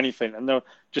doing anything, and they were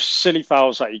just silly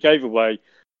fouls that he gave away.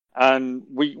 And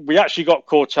we actually got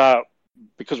caught out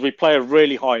because we play a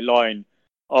really high line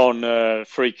on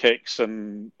free kicks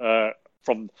and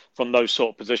from those sort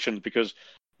of positions, because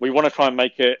we want to try and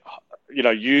make it,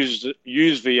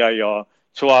 use VAR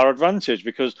to our advantage,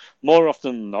 because more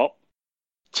often than not,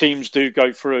 teams do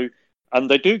go through and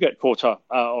they do get caught up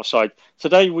offside.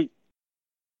 Today,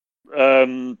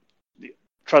 Trezeguet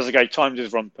timed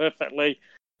his run perfectly,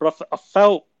 but I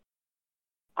felt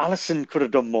Alisson could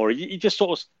have done more. He just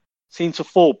sort of seemed to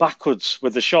fall backwards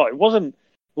with the shot. It wasn't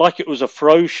like it was a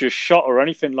ferocious shot or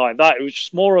anything like that. It was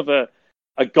just more of a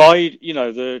guide.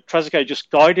 The Trezeguet just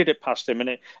guided it past him, and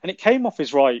it came off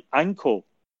his right ankle.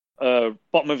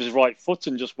 Bottom of his right foot,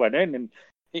 and just went in. And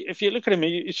if you look at him,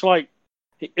 it's like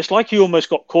he almost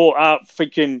got caught out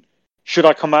thinking, should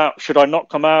I come out? Should I not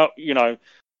come out?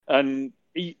 And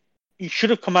he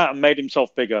should have come out and made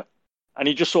himself bigger. And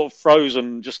he just sort of froze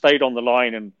and just stayed on the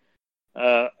line. And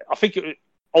I think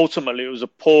ultimately it was a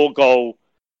poor goal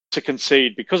to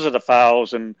concede because of the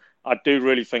fouls. And I do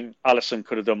really think Alisson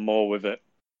could have done more with it.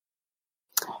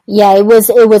 Yeah, it was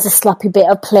a sloppy bit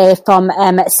of play from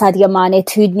Sadio Mane,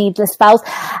 2 needless fouls.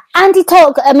 Andy,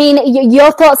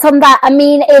 your thoughts on that? I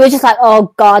mean, it was just like,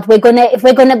 oh God, we're gonna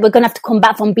have to come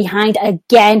back from behind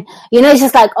again. It's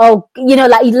just like, oh,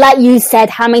 like you said,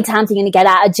 how many times are you gonna get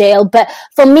out of jail? But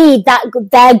for me, that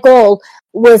their goal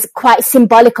was quite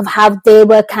symbolic of how they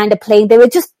were kind of playing. They were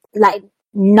just like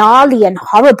gnarly and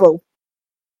horrible.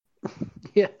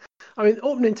 Yeah. I mean,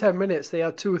 opening 10 minutes, they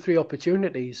had 2 or 3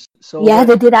 opportunities. So yeah,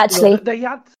 they did actually.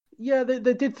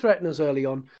 They did threaten us early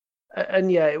on, and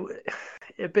a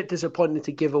bit disappointing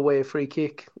to give away a free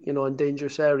kick, in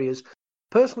dangerous areas.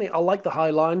 Personally, I like the high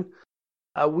line.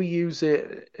 We use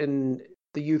it in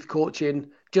the youth coaching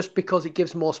just because it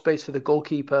gives more space for the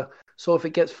goalkeeper. So if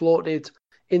it gets floated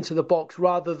into the box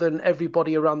rather than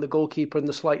everybody around the goalkeeper and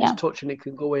the slightest touch and it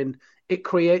can go in, it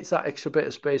creates that extra bit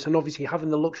of space. And obviously, having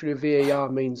the luxury of VAR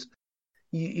means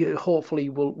you hopefully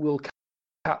will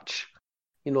catch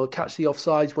the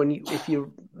offsides if you're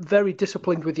very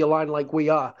disciplined with your line like we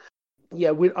are,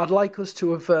 I'd like us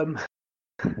to have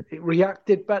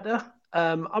reacted better.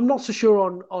 I'm not so sure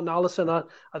on Alisson.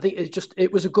 I think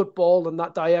it was a good ball, and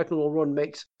that diagonal run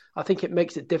makes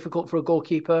it difficult for a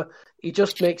goalkeeper. He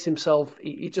just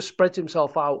he just spreads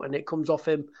himself out, and it comes off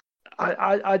him.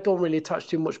 I don't really attach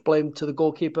too much blame to the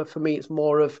goalkeeper. For me, it's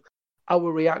more of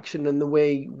our reaction and the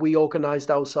way we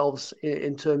organised ourselves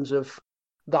in terms of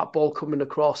that ball coming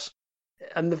across.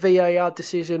 And the VAR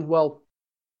decision, well,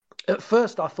 at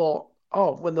first I thought,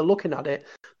 when they're looking at it,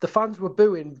 the fans were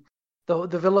booing the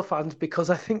Villa fans because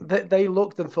I think that they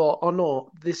looked and thought, oh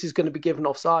no, this is going to be given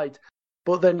offside.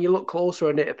 But then you look closer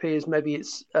and it appears maybe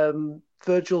it's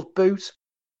Virgil's boot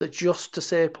that just to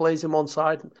say plays him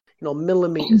onside,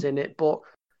 millimetres in it. But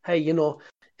hey,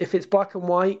 if it's black and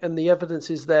white and the evidence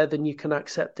is there, then you can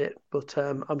accept it. But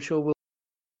I'm sure we'll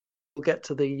get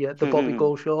to the Bobby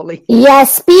goal shortly. Yeah,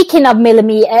 speaking of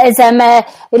millimetres,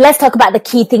 let's talk about the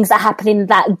key things that happened in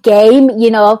that game.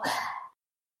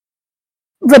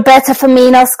 Roberto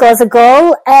Firmino scores a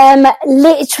goal.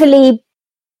 Literally,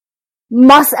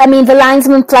 the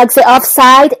linesman flags it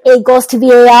offside. It goes to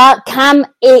VAR.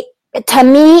 To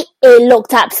me, it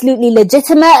looked absolutely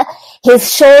legitimate. His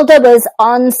shoulder was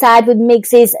onside with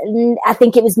Miggs's, I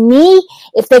think it was knee,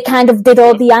 if they kind of did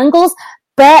all the angles.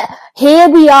 But here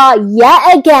we are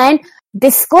yet again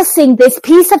discussing this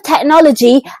piece of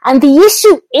technology, and the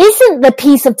issue isn't the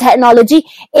piece of technology,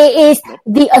 it is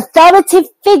the authoritative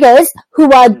figures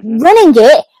who are running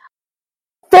it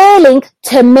failing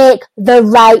to make the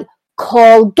right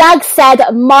call. Gag said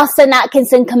Moss and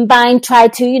Atkinson combined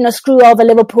tried to, screw over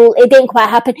Liverpool. It didn't quite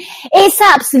happen. It's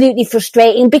absolutely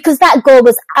frustrating because that goal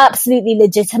was absolutely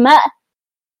legitimate.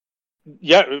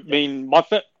 Yeah,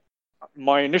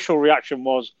 my initial reaction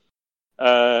was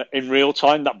in real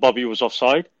time that Bobby was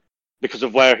offside because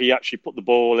of where he actually put the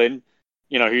ball in.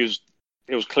 It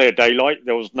was clear daylight.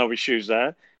 There was no issues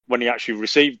there when he actually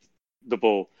received the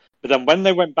ball. But then when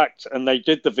they went back and they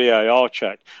did the VAR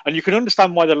check, and you can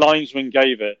understand why the linesman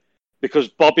gave it, because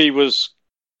Bobby was,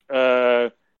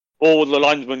 all the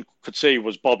linesman could see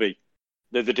was Bobby.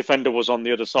 The defender was on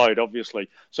the other side, obviously.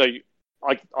 So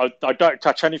I don't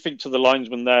attach anything to the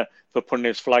linesman there for putting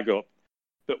his flag up.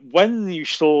 But when you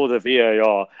saw the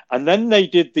VAR, and then they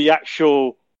did the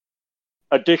actual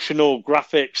additional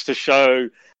graphics to show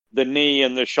the knee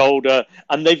and the shoulder,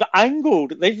 and they've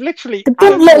literally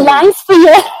angled lines for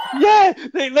you. Yeah,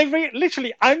 they've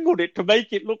literally angled it to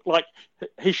make it look like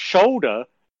his shoulder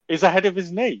is ahead of his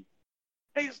knee.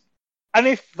 And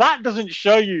if that doesn't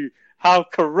show you how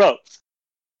corrupt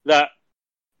that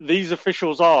these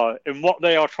officials are in what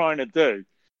they are trying to do,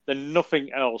 then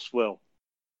nothing else will.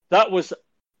 That was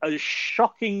a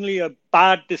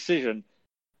bad decision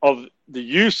of the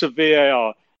use of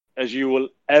VAR as you will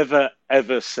ever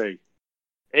see.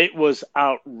 It was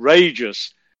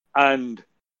outrageous, and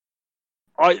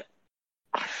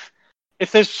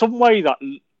if there's some way that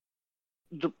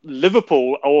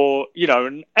Liverpool or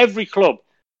and every club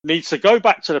needs to go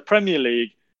back to the Premier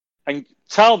League and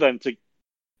tell them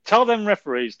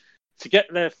referees to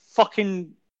get their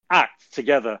fucking act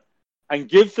together and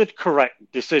give the correct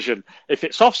decision. If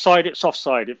it's offside, it's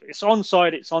offside. If it's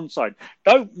onside, it's onside.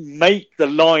 Don't make the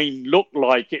line look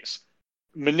like it's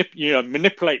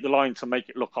manipulate the line to make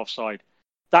it look offside.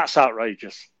 That's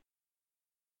outrageous.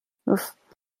 Oof.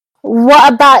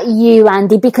 What about you,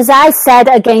 Andy? Because I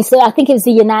said against it, I think it was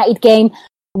the United game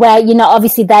where,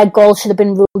 obviously their goal should have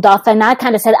been ruled off. And I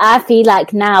kind of said, I feel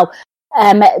like now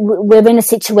we're in a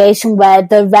situation where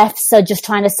the refs are just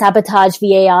trying to sabotage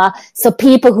VAR. So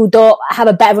people who don't have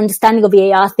a better understanding of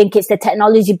VAR think it's the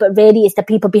technology, but really it's the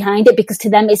people behind it, because to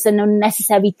them it's an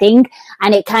unnecessary thing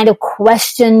and it kind of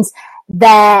questions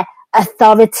their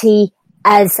authority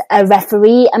as a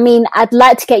referee. I'd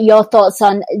like to get your thoughts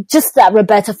on just that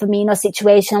Roberto Firmino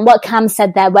situation and what Cam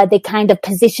said there, where they kind of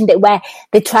positioned it where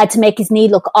they tried to make his knee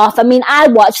look off. I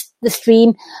watched the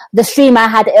stream. The stream I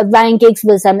had, Ryan Giggs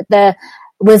was a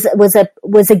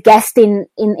guest in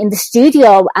the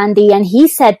studio, Andy, and he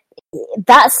said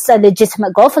that's a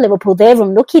legitimate goal for Liverpool. They were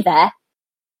unlucky there.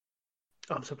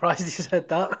 I'm surprised he said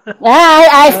that.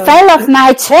 I fell off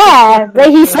my chair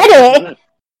when he said it.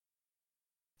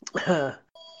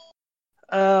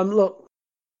 Look,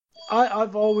 I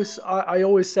always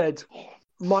said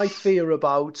my only fear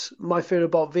about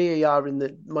VAR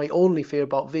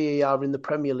in the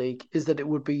Premier League is that it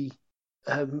would be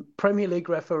Premier League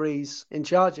referees in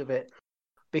charge of it,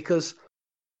 because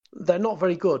they're not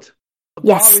very good.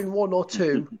 Yes. Barring one or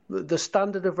two, the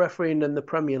standard of refereeing in the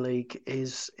Premier League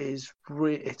is it's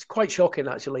quite shocking.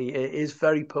 Actually, it is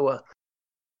very poor.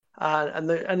 And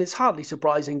it's hardly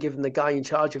surprising given the guy in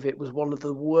charge of it was one of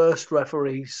the worst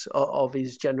referees of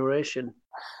his generation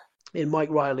in Mike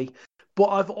Riley. But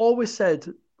I've always felt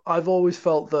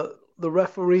that the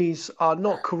referees are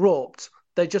not corrupt.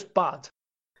 They're just bad.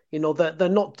 They're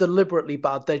not deliberately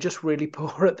bad. They're just really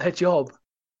poor at their job.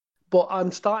 But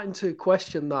I'm starting to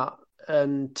question that.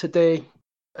 And today,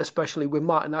 especially with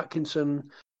Martin Atkinson,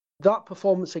 that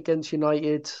performance against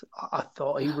United, I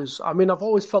thought he was... I mean, I've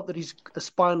always felt that he's a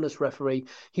spineless referee.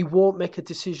 He won't make a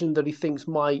decision that he thinks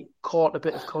might court a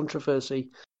bit of controversy.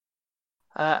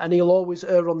 And he'll always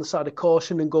err on the side of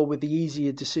caution and go with the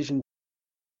easier decision.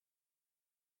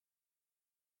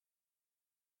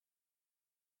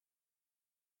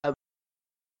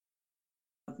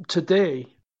 Today,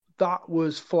 that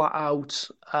was flat out,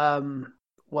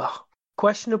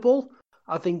 questionable.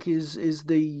 I think is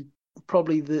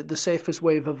probably the safest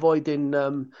way of avoiding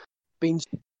being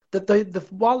that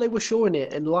while they were showing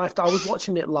it in live, I was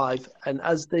watching it live, and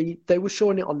as they were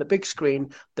showing it on the big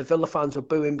screen, the Villa fans were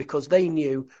booing because they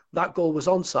knew that goal was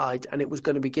onside and it was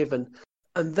going to be given.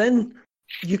 And then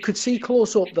you could see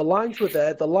close up, the lines were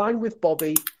there, the line with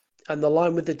Bobby and the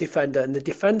line with the defender, and the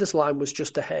defender's line was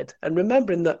just ahead. And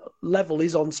remembering that level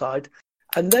is onside,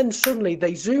 and then suddenly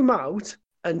they zoom out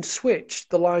and switch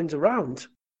the lines around.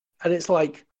 And it's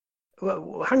like,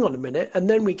 well, hang on a minute. And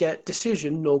then we get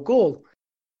decision, no goal.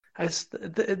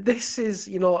 This is,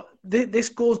 this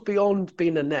goes beyond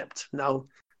being inept now.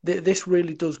 This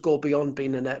really does go beyond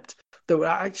being inept. They were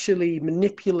actually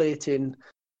manipulating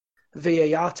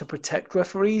VAR to protect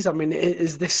referees. I mean,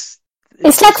 is this...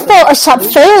 It's like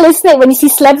Photoshop fail, isn't it? When you see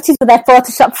celebrities with their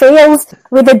Photoshop fails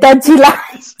with the dodgy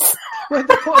lines. When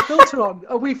they put a filter on,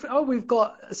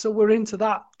 we're into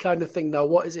that kind of thing now.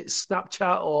 What is it,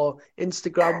 Snapchat or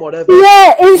Instagram, whatever?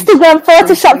 Yeah, Instagram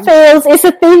Photoshop fails. It's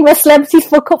a thing where celebrities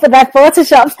fuck up with their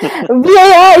Photoshops.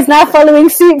 VAR is now following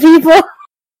suit, people.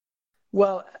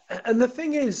 Well, and the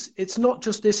thing is, it's not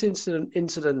just this incident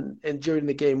during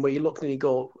the game where you look and you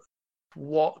go,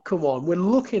 what? Come on, we're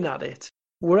looking at it.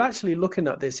 We're actually looking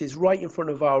at this. It's right in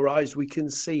front of our eyes. We can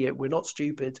see it. We're not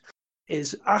stupid.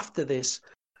 Is after this,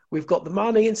 we've got the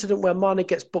Mane incident where Mane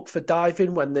gets booked for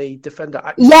diving when the defender...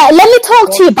 Yeah, let me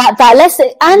talk to you about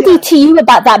that. Andy, to you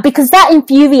about that, because that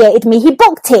infuriated me. He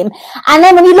booked him, and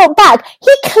then when you look back,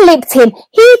 he clipped him.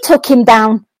 He took him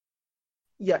down.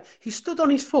 Yeah, he stood on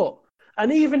his foot.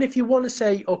 And even if you want to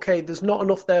say, okay, there's not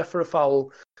enough there for a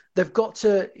foul, they've got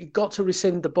to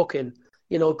rescind the booking.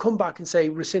 Come back and say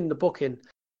rescind the booking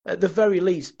at the very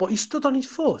least. But he stood on his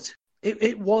foot.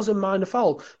 It was a minor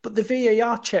foul. But the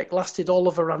VAR check lasted all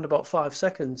of around about 5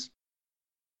 seconds.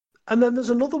 And then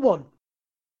there's another one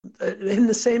in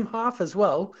the same half as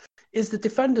well. Is the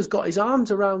defender's got his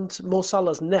arms around Mo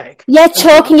Salah's neck. Yeah,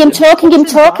 choking him. I thought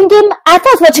I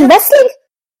was watching wrestling.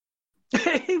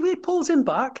 He pulls him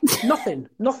back.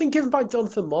 Nothing given by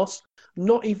Jonathan Moss.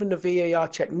 Not even a VAR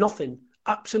check. Nothing.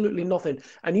 Absolutely nothing.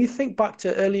 And you think back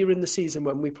to earlier in the season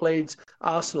when we played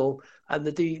Arsenal and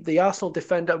the Arsenal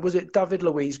defender, was it David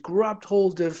Luiz, grabbed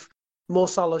hold of Mo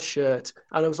Salah's shirt,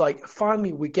 and I was like,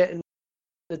 finally we're getting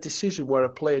a decision where a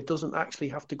player doesn't actually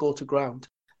have to go to ground.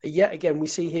 Yet again, we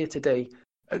see here today,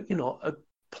 a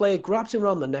player grabs him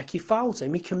around the neck, he fouls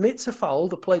him, he commits a foul,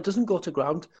 the player doesn't go to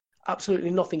ground, absolutely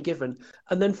nothing given.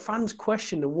 And then fans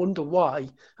question and wonder why,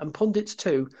 and pundits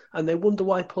too, and they wonder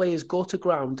why players go to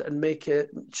ground and make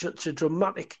such a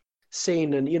dramatic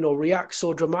scene and, react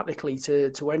so dramatically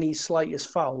to any slightest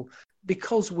foul.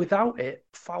 Because without it,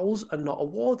 fouls are not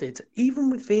awarded, even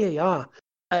with VAR.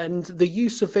 And the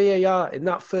use of VAR in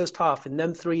that first half, in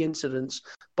them 3 incidents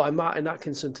by Martin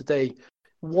Atkinson today,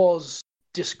 was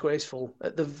disgraceful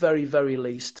at the very, very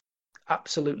least.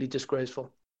 Absolutely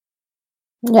disgraceful.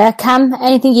 Yeah, Cam,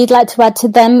 anything you'd like to add to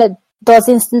them, those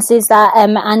instances that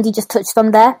Andy just touched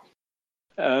on there?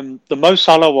 The Mo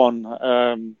Salah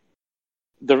one,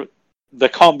 there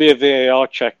can't be a VAR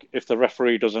check if the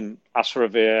referee doesn't ask for a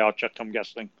VAR check, I'm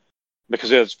guessing.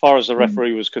 Because as far as the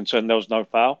referee was concerned, there was no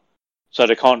foul. So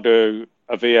they can't do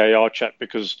a VAR check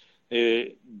because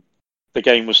the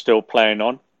game was still playing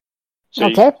on. So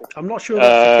okay. I'm not sure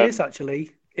that's the case,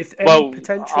 actually. If any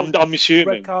potential I'm assuming.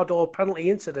 red card or penalty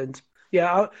incident...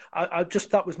 Yeah, I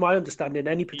just that was my understanding.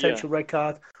 Any potential red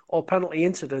card or penalty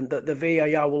incident that the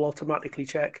VAR will automatically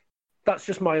check. That's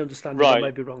just my understanding. Right. I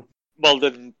may be wrong. Well,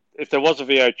 then, if there was a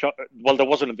VAR, there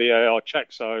wasn't a VAR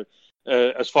check. So,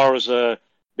 as far as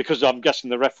because I'm guessing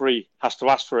the referee has to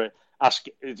ask for it.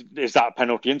 Is that a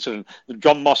penalty incident?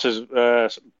 John Moss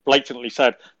has blatantly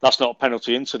said that's not a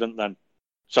penalty incident. Then,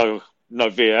 so no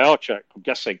VAR check. I'm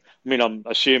guessing. I mean, I'm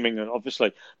assuming,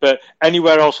 obviously, but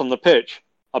anywhere else on the pitch,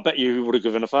 I bet you would have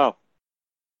given a foul.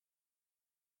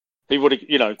 He would have,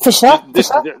 you know. For sure. This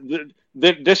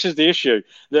is the issue.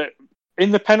 That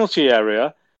in the penalty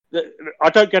area, I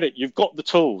don't get it. You've got the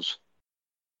tools.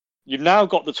 You've now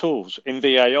got the tools in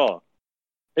VAR.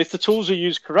 If the tools are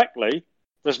used correctly,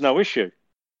 there's no issue.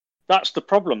 That's the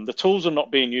problem. The tools are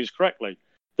not being used correctly.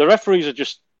 The referees are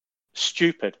just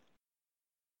stupid.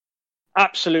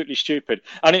 Absolutely stupid.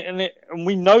 And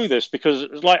we know this because,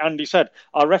 like Andy said,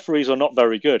 our referees are not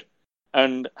very good.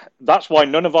 And that's why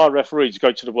none of our referees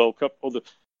go to the World Cup. Or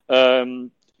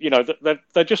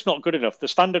they're just not good enough. The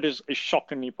standard is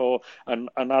shockingly poor. And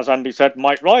as Andy said,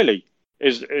 Mike Riley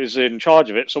is in charge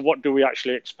of it. So what do we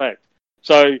actually expect?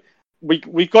 So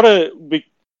we've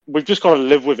just got to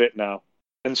live with it now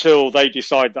until they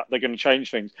decide that they're going to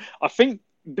change things. I think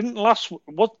last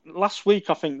week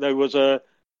I think they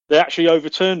actually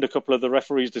overturned a couple of the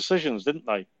referees' decisions, didn't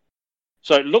they?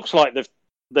 So it looks like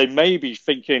they may be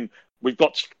thinking we've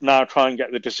got to now try and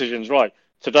get the decisions right.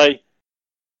 Today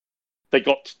they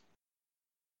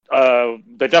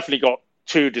definitely got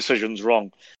 2 decisions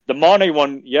wrong. The Mane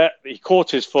one, he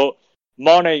caught his foot.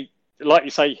 Mane, like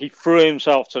you say, he threw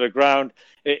himself to the ground.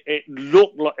 It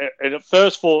looked like, and at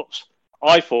first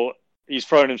I thought he's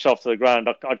thrown himself to the ground.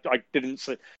 I didn't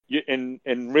see in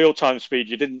real time speed.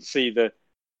 You didn't see the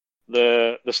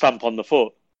stamp on the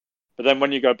foot, but then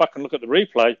when you go back and look at the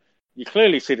replay, you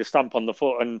clearly see the stamp on the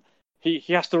foot, and he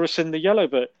has to rescind the yellow.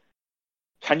 But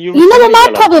can you? You know what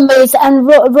my problem is, and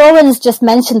Rowan's just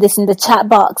mentioned this in the chat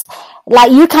box.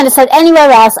 Like you kind of said,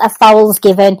 anywhere else a foul's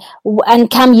given,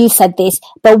 and Cam, you said this,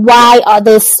 but why are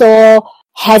they so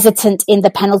hesitant in the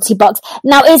penalty box?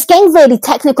 Now it's getting really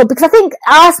technical because I think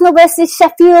Arsenal versus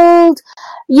Sheffield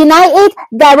United,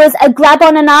 there was a grab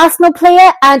on an Arsenal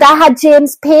player, and I had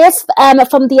James Pearce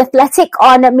from The Athletic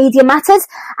on Media Matters,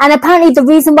 and apparently the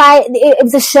reason why it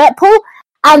was a shirt pull,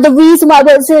 and the reason why it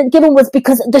wasn't given was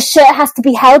because the shirt has to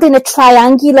be held in a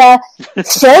triangular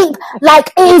shape.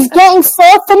 Like, it is getting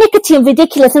so finicky and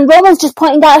ridiculous, and Roman's just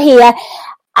pointing out here,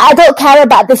 I don't care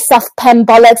about this soft pen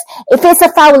bollocks. If it's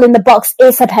a foul in the box,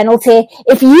 it's a penalty.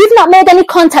 If you've not made any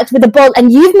contact with the ball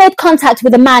and you've made contact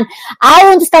with a man,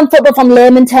 I understand football from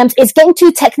layman terms. It's getting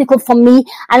too technical for me,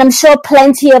 and I'm sure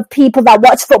plenty of people that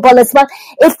watch football as well.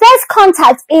 If there's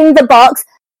contact in the box,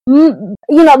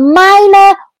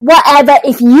 minor, whatever,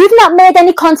 if you've not made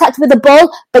any contact with the ball,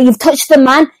 but you've touched the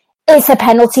man, it's a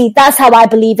penalty. That's how I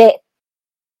believe it.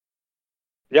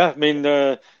 Yeah, I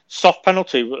mean, soft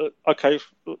penalty. Okay,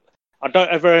 I don't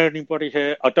ever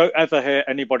hear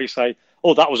anybody say,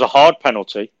 "Oh, that was a hard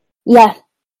penalty." Yeah,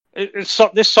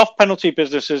 this soft penalty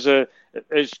business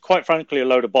is quite frankly a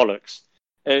load of bollocks.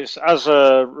 It's as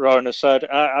Rowan has said,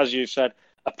 as you said,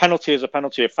 a penalty is a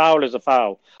penalty, a foul is a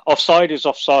foul, offside is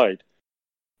offside.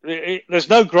 There's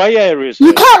no grey areas.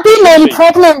 You can't be nearly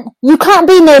pregnant. You can't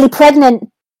be nearly pregnant.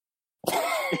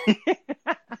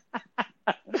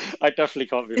 I definitely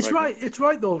can't be. It's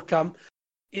right though, Cam.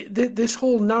 This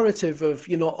whole narrative of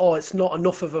it's not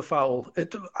enough of a foul.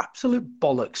 Absolute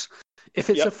bollocks. If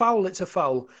it's a foul, it's a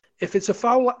foul. If it's a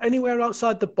foul anywhere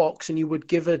outside the box and you would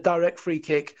give a direct free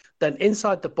kick, then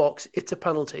inside the box it's a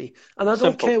penalty. And I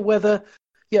don't care whether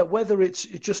it's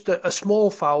just a small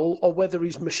foul or whether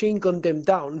he's machine gunned him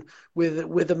down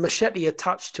with a machete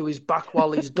attached to his back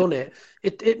while he's done it.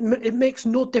 It makes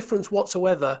no difference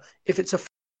whatsoever. If it's a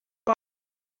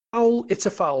foul, it's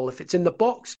a foul. If it's in the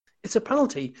box, it's a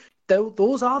penalty.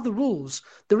 Those are the rules.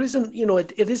 There isn't,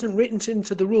 it isn't written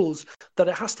into the rules that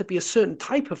it has to be a certain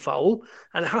type of foul,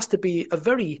 and it has to be a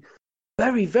very,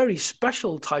 very, very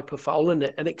special type of foul and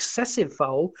an excessive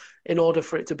foul in order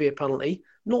for it to be a penalty.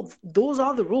 No, those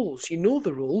are the rules. You know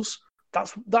the rules.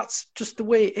 That's just the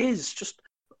way it is. Just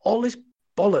all this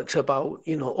bollocks about,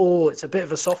 it's a bit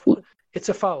of a soft one. It's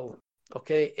a foul.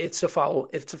 Okay, it's a foul.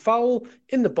 If it's a foul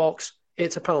in the box,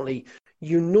 it's a penalty.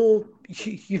 You know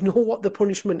what the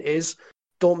punishment is.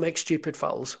 Don't make stupid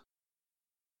fouls.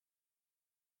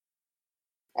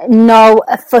 No,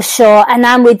 for sure. And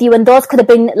I'm with you. And those could have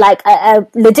been like a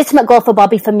legitimate goal for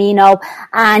Bobby Firmino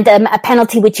and a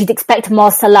penalty which you'd expect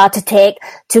Mo Salah to take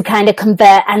to kind of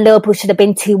convert. And Liverpool should have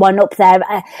been 2-1 up there,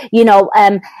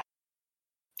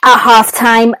 at half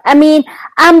time. I mean,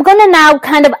 I'm going to now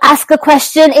kind of ask a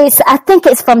question. I think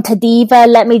it's from Tadiva.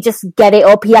 Let me just get it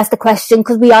up. He asked a question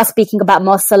because we are speaking about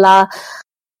Mo Salah.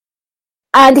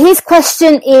 And his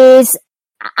question is,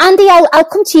 Andy, I'll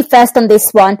come to you first on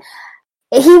this one.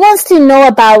 He wants to know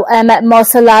about Mo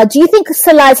Salah. Do you think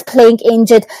Salah is playing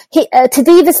injured?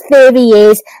 Tadiva's theory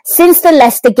is since the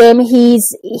Leicester game,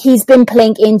 he's been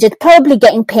playing injured, probably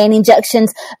getting pain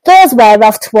injections. Those wear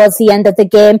off towards the end of the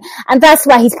game, and that's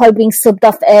why he's probably being subbed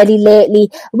off early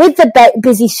lately. With the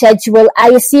busy schedule, I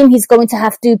assume he's going to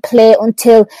have to play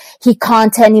until he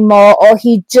can't anymore, or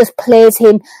he just plays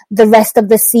him the rest of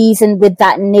the season with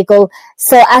that niggle.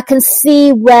 So I can't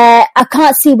see where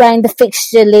in the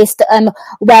fixture list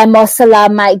where Mo Salah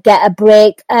might get a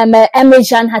break. Emre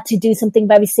Can had to do something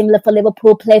very similar for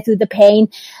Liverpool, play through the pain,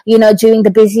 during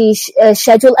the busy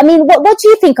schedule. I mean, what do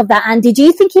you think of that, Andy? Do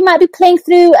you think he might be playing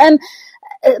through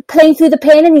the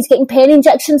pain and he's getting pain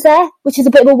injections there, which is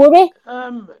a bit of a worry?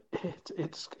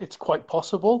 It's quite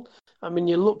possible. I mean,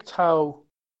 you looked how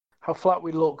flat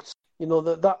we looked.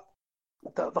 The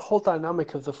whole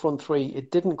dynamic of the front three,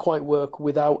 it didn't quite work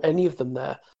without any of them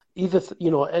there. Either,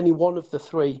 any one of the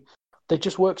three, they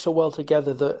just worked so well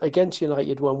together that against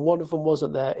United, when one of them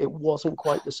wasn't there, it wasn't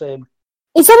quite the same.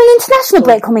 Is there an international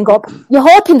break coming up? You're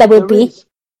hoping there will be.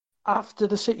 After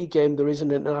the City game, there is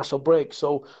an international break.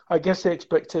 So I guess the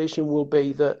expectation will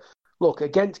be that, look,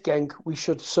 against Genk, we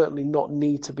should certainly not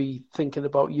need to be thinking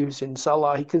about using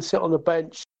Salah. He can sit on the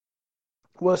bench.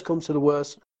 Worst comes to the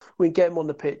worst, we can get him on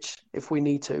the pitch if we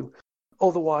need to.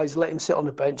 Otherwise, let him sit on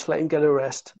the bench, let him get a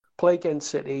rest, play against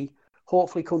City,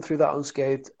 hopefully come through that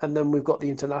unscathed, and then we've got the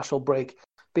international break.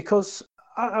 Because,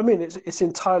 I mean, it's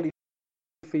entirely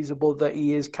feasible that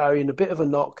he is carrying a bit of a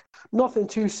knock. Nothing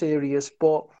too serious,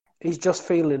 but he's just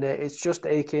feeling it. It's just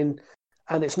aching,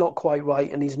 and it's not quite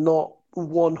right, and he's not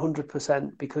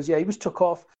 100% because, he was took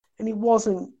off, and he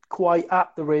wasn't quite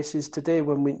at the races today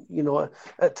when we,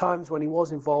 at times when he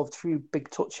was involved, a few big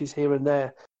touches here and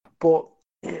there. But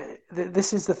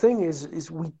this is the thing,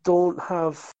 is we don't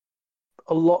have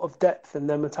a lot of depth in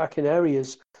them attacking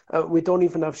areas. We don't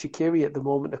even have Shaqiri at the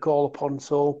moment to call upon.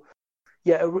 So,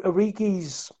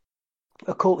 Origi's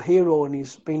a cult hero, and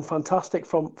he's been fantastic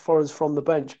for us from the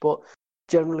bench. But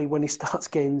generally, when he starts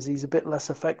games, he's a bit less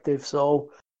effective.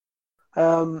 So,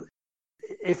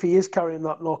 if he is carrying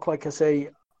that knock, like I say,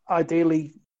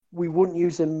 ideally we wouldn't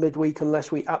use him midweek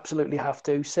unless we absolutely have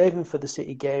to. Save him for the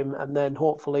City game, and then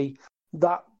hopefully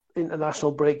that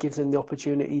international break gives him the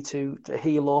opportunity to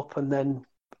heal up, and then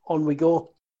on we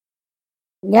go.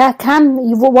 Yeah, Cam,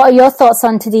 what are your thoughts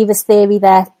on Tadiva's theory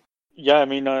there? Yeah, I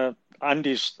mean,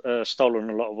 Andy's stolen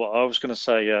a lot of what I was going to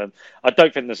say. I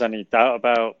don't think there's any doubt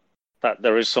about that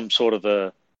there is some sort of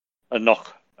a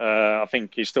knock. I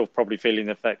think he's still probably feeling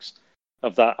the effects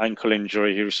of that ankle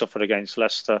injury he suffered against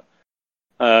Leicester.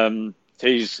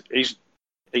 He's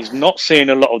not seeing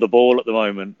a lot of the ball at the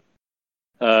moment.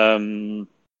 And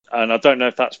I don't know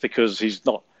if that's because he's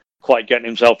not quite getting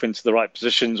himself into the right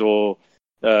positions, or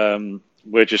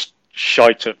we're just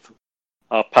shite at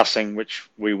our passing, which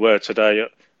we were today,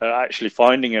 at actually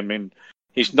finding him. And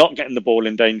he's not getting the ball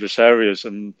in dangerous areas,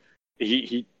 and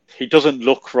he doesn't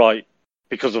look right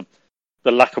because of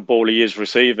the lack of ball he is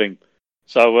receiving.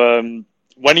 So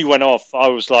when he went off, I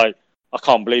was like, I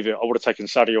can't believe it. I would have taken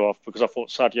Sadio off, because I thought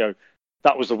Sadio,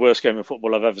 that was the worst game of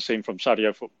football I've ever seen from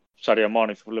Sadio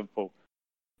Mane for Liverpool.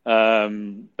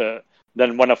 But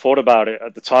then when I thought about it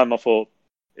at the time, I thought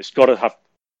it's got to have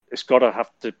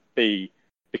to be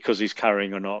because he's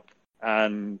carrying a knock,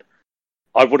 and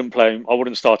I wouldn't play him. I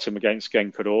wouldn't start him against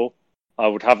Genk at all. I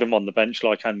would have him on the bench,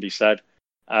 like Andy said.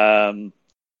 Let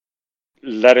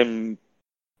him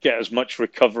get as much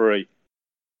recovery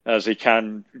as he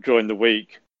can during the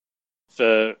week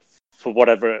for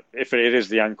whatever, if it is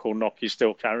the ankle knock he's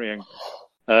still carrying,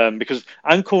 because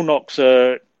ankle knocks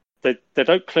they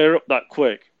don't clear up that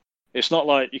quick. It's not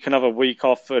like you can have a week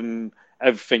off and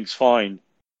everything's fine.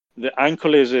 The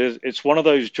ankle is it's one of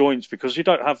those joints, because you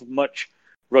don't have much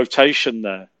rotation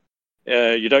there.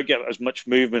 You don't get as much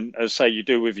movement as, say, you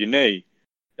do with your knee.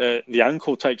 The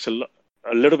ankle takes a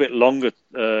little bit longer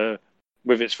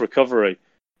with its recovery.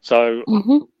 So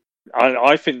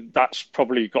I think that's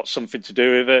probably got something to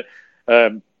do with it.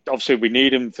 Obviously, we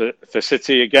need him for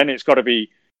City. Again, it's got to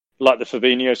be like the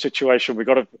Fabinho situation. We've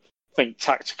got to think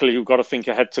tactically. We've got to think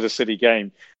ahead to the City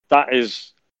game.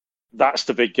 That's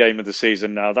the big game of the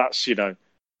season now. That's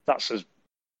as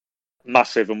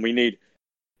massive, and we need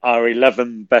our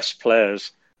 11 best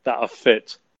players that are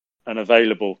fit and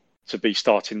available to be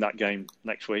starting that game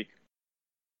next week.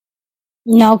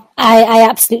 No, I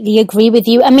absolutely agree with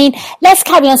you. I mean, let's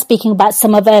carry on speaking about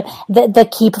some of the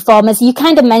key performers. You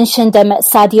kind of mentioned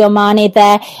Sadio Mane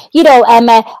there. You know,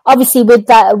 obviously with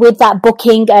that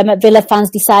booking, Villa fans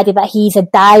decided that he's a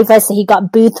diver, so he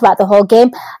got booed throughout the whole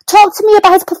game. Talk to me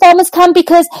about his performance, Cam,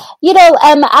 because, you know,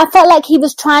 I felt like he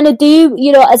was trying to do,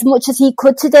 you know, as much as he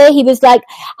could today. He was like,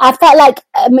 I felt like,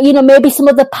 you know, maybe some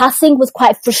of the passing was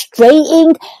quite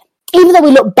frustrating. Even though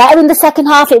we looked better in the second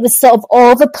half, it was sort of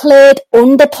overplayed,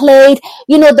 underplayed.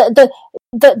 You know,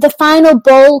 the final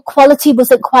ball quality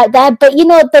wasn't quite there. But, you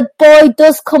know, the boy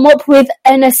does come up with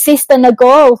an assist and a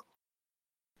goal.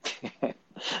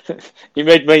 You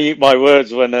made me eat my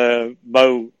words when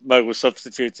Mo was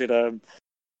substituted.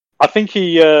 I think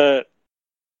he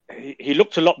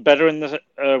looked a lot better in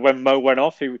when Mo went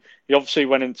off. He obviously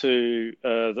went into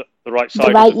the right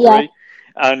side of the three.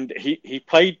 And he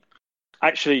played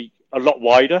actually a lot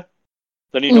wider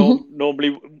than he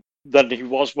normally than he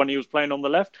was when he was playing on the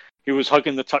left. He was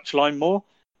hugging the touchline more,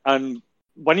 and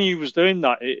when he was doing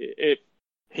that,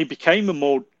 he became a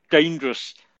more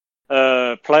dangerous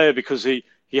player because he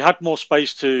had more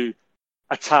space to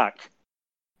attack,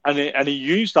 and he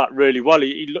used that really well.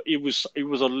 He was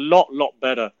a lot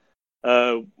better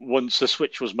once the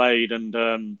switch was made, and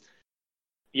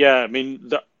I mean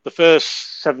the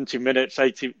first 70 minutes,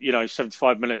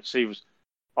 75 minutes, he was.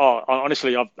 Oh,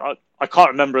 honestly, I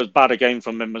can't remember as bad a game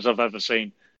from him as I've ever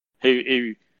seen.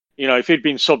 He you know, if he'd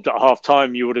been subbed at half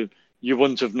time, you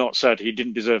wouldn't have not said he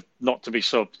didn't deserve not to be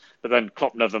subbed. But then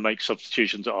Klopp never makes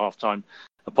substitutions at half time,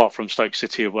 apart from Stoke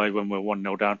City away when we're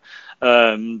 1-0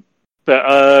 down.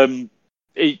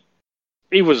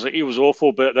 He was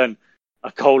awful. But then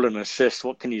a goal and assist.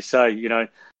 What can you say? You know,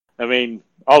 I mean,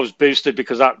 I was boosted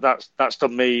because that's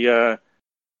done me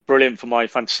brilliant for my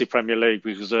fantasy Premier League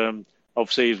because.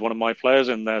 Obviously, he's one of my players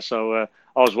in there, so I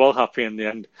was well happy in the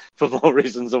end for more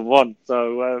reasons than one.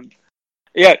 So,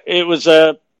 it was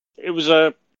a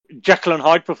Jekyll and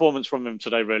Hyde performance from him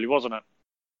today, really, wasn't it?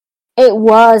 It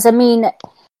was. I mean,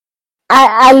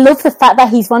 I love the fact that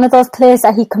he's one of those players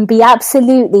that he can be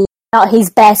absolutely not his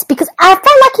best, because I felt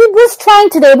like he was trying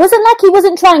today. It wasn't like he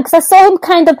wasn't trying, because I saw him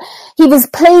he was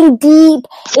playing deep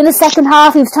in the second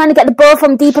half. He was trying to get the ball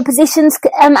from deeper positions,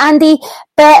 Andy,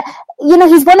 but you know,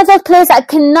 he's one of those players that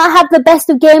cannot have the best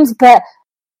of games, but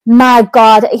my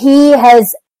God, he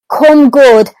has come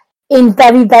good in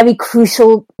very, very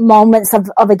crucial moments of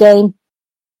a game.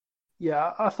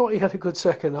 Yeah, I thought he had a good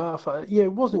second half.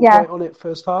 It wasn't great on it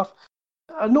first half.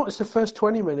 I noticed the first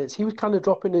 20 minutes, he was kind of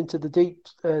dropping into the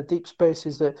deep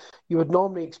spaces that you would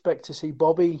normally expect to see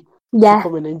Bobby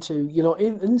coming into, you know,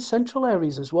 in central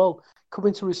areas as well,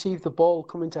 coming to receive the ball,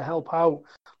 coming to help out.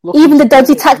 Even the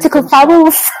dodgy tactical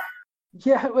fouls.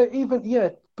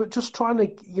 But just trying to,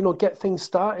 you know, get things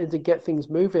started and get things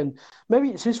moving. Maybe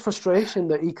it's his frustration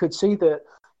that he could see that,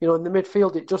 you know, in the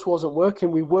midfield it just wasn't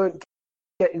working. We weren't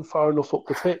getting far enough up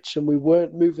the pitch and we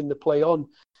weren't moving the play on.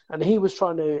 And he was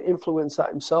trying to influence that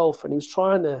himself, and he was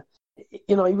trying to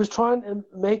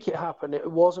make it happen.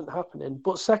 It wasn't happening.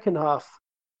 But second half,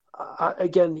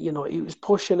 again, you know, he was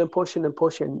pushing and pushing and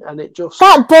pushing, and it just...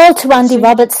 That ball to Andy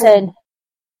Robertson.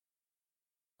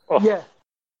 Yeah.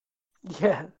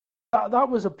 Yeah. That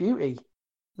was a beauty.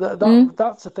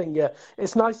 That's the thing, yeah.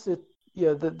 It's nice to...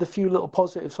 Yeah, the few little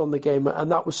positives on the game, and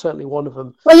that was certainly one of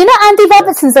them. Well, you know, Andy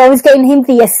Robertson's always getting him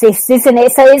the assists, isn't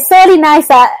it? So it's really nice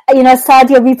that, you know,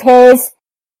 Sadio repays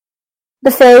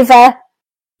the favour.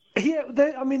 Yeah,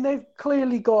 they've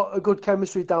clearly got a good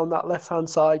chemistry down that left-hand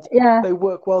side. Yeah. They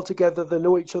work well together, they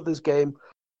know each other's game.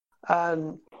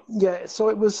 And, yeah,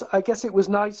 so I guess it was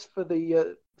nice for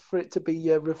it to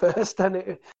be reversed, and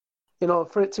it, you know,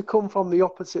 for it to come from the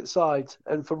opposite side,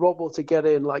 and for Robbo to get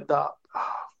in like that.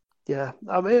 Yeah,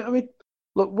 I mean,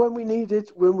 look, when we needed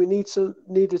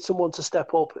someone to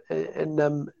step up in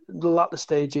the latter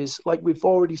stages, like we've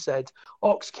already said,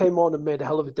 Ox came on and made a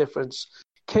hell of a difference.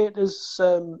 Keita's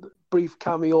brief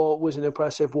cameo was an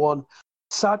impressive one.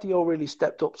 Sadio really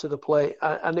stepped up to the plate,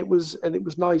 and it was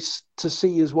nice to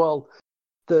see as well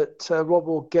that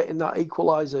Robbo getting that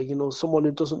equaliser. You know, someone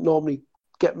who doesn't normally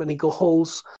get many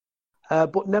goals,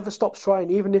 but never stops trying,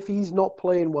 even if he's not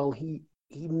playing well. He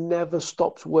never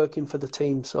stops working for the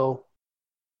team. So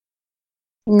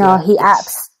no, he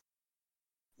apps.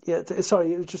 Yeah,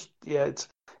 sorry. It was just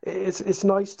It's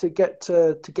nice to get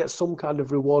some kind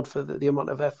of reward for the amount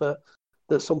of effort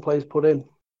that some players put in.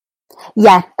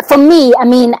 Yeah, for me, I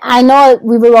mean, I know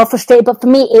we were all frustrated, but for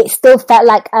me, it still felt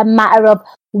like a matter of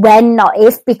when, not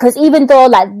if, because even though,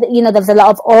 like, you know, there was a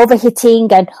lot of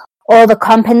overhitting and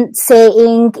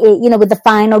overcompensating, you know, with the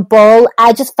final ball,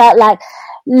 I just felt like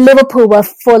Liverpool were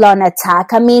full on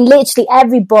attack. I mean, literally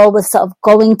every ball was sort of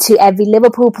going to every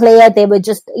Liverpool player. They were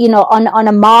just, on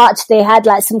a march. They had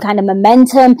like some kind of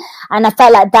momentum. And I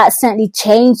felt like that certainly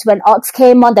changed when Ox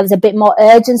came on. There was a bit more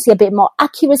urgency, a bit more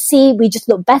accuracy. We just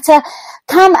looked better.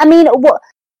 Cam, I mean,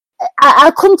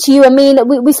 I'll come to you. I mean,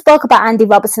 we spoke about Andy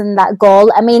Robertson and that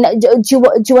goal. I mean, do you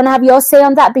want to have your say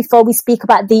on that before we speak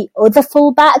about the other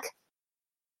fullback?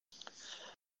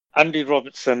 Andy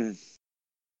Robertson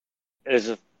is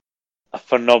a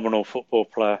phenomenal football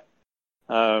player.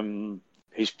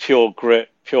 He's pure grit,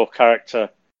 pure character,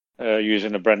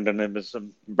 using a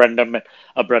Brendanism.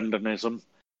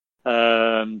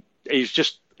 He's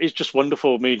just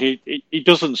wonderful. I mean, he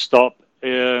doesn't stop.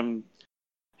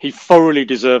 He thoroughly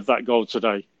deserved that goal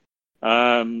today.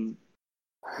 When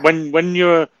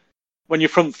your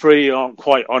front three aren't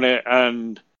quite on it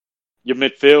and your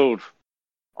midfield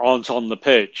aren't on the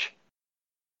pitch,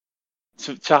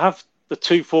 to have the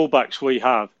two fullbacks we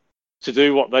have to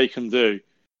do what they can do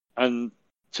and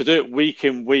to do it week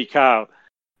in, week out,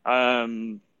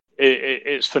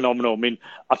 it's phenomenal. I mean,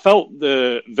 I felt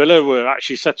the Villa were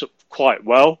actually set up quite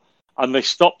well and they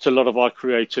stopped a lot of our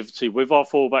creativity with our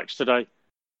fullbacks today.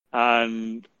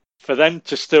 And for them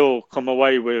to still come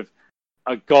away with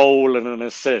a goal and an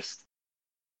assist,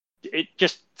 it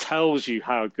just tells you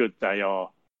how good they are.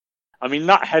 I mean,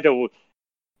 that header,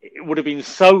 it would have been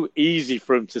so easy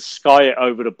for him to sky it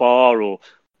over the bar or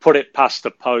put it past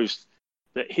the post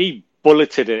that he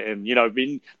bulleted it in. I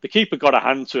mean, the keeper got a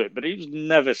hand to it, but he was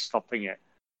never stopping it.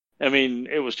 I mean,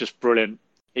 it was just brilliant.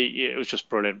 It was just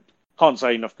brilliant. Can't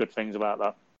say enough good things about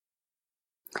that.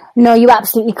 No, you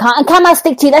absolutely can't. And Cam, I'll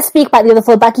stick to you. Let's speak about the other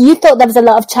fullback. You thought there was a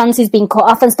lot of chances being cut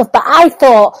off and stuff, but I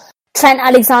thought Trent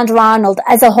Alexander-Arnold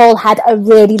as a whole had a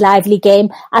really lively game.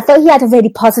 I thought he had a really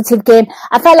positive game.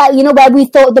 I felt like, where we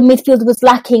thought the midfield was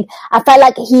lacking, I felt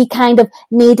like he kind of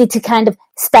needed to kind of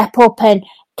step up and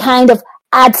kind of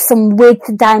add some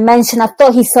width, dimension. I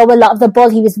thought he saw a lot of the ball.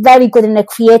 He was very good in a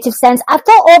creative sense. I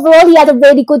thought overall he had a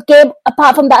really good game,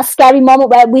 apart from that scary moment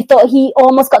where we thought he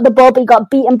almost got the ball, but he got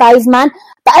beaten by his man.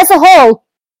 But as a whole,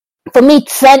 for me,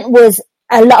 Trent was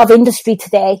a lot of industry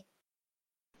today.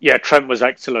 Yeah, Trent was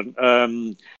excellent.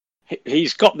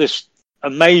 He's got this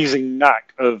amazing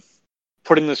knack of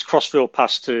putting this crossfield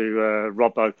pass to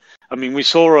Robbo. I mean, we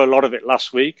saw a lot of it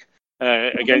last week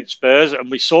against Spurs,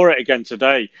 and we saw it again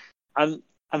today. And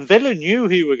Villa knew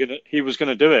he was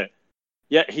gonna do it,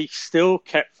 yet he still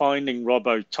kept finding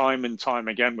Robbo time and time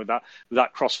again with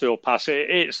that crossfield pass.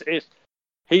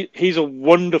 He's a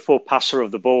wonderful passer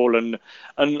of the ball, and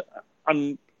a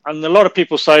lot of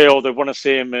people say, they want to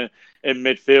see him in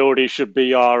midfield. He should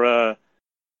be our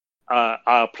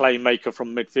playmaker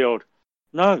from midfield.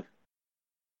 No,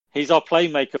 he's our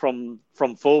playmaker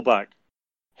from fullback.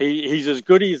 He's as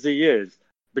good as he is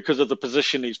because of the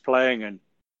position he's playing in.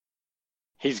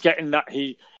 He's getting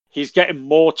he's getting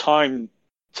more time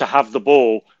to have the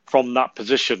ball from that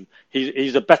position.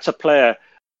 He's a better player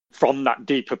from that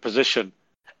deeper position,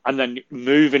 and then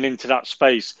moving into that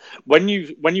space. When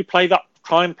you play that,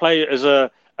 try and play as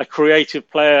a creative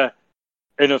player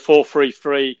in a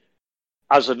 4-3-3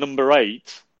 as a number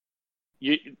 8,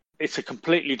 it's a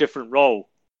completely different role.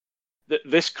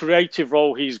 This creative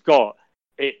role he's got,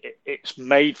 it's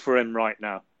made for him right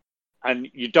now, and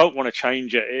you don't want to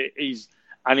change it. He's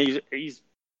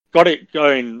got it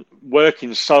going,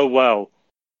 working so well.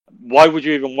 Why would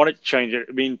you even want it to change it?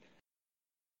 I mean,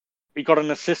 he got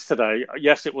an assist today.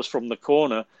 Yes, it was from the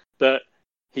corner, but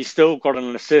he still got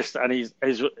an assist, and his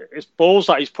balls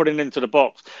that he's putting into the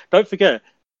box. Don't forget,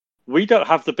 we don't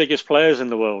have the biggest players in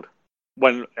the world.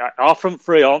 When our front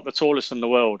three aren't the tallest in the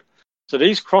world, so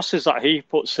these crosses that he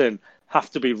puts in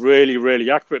have to be really, really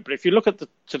accurate. But if you look at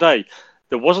today,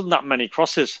 there wasn't that many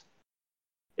crosses.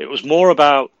 It was more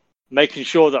about making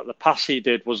sure that the pass he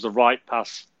did was the right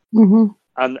pass, and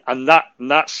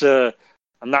that's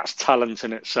talent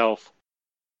in itself.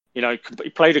 He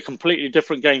played a completely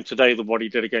different game today than what he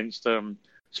did against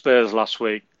Spurs last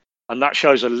week, and that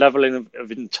shows a level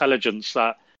of intelligence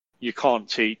that you can't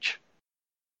teach.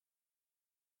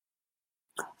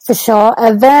 For sure.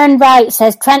 Vern Wright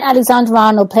says Trent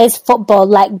Alexander-Arnold plays football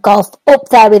like golf, up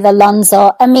there with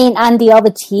Alonso. I mean, Andy, over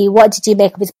to you. What did you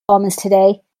make of his performance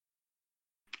today?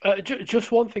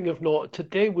 Just one thing of note.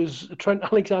 Today was Trent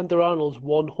Alexander-Arnold's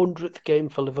 100th game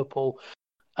for Liverpool.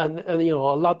 And a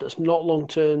lad that's not long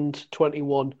turned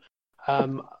 21.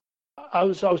 I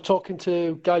was talking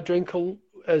to Guy Drinkle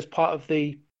as part of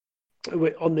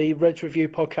on the Reds Review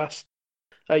podcast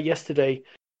yesterday.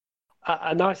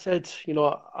 And I said,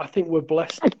 I think we're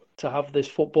blessed to have this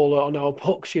footballer on our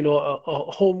books, a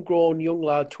homegrown young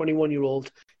lad,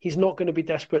 21-year-old. He's not going to be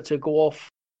desperate to go off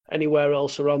anywhere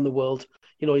else around the world.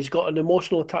 He's got an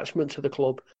emotional attachment to the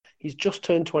club. He's just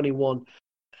turned 21,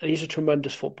 and he's a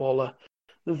tremendous footballer.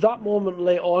 That moment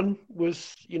later on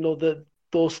was,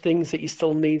 those things that he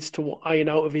still needs to iron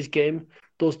out of his game,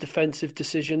 those defensive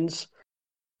decisions.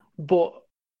 But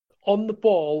on the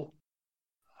ball,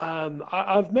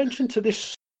 I've mentioned to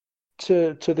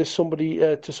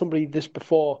somebody this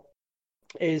before,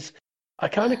 is I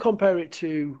kind of compare it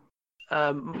to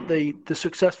the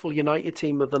successful United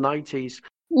team of the 90s.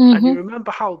 Mm-hmm. And you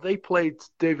remember how they played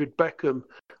David Beckham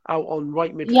out on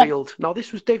right midfield. Yep. Now,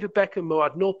 this was David Beckham who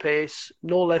had no pace,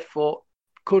 no left foot,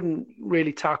 couldn't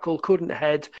really tackle, couldn't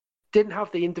head, didn't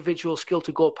have the individual skill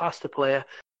to go past the player.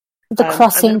 The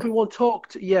crossing. And everyone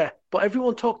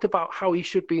talked about how he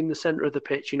should be in the centre of the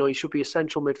pitch. He should be a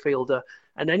central midfielder.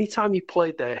 And anytime he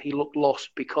played there, he looked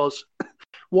lost, because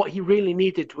what he really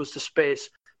needed was the space.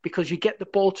 Because you get the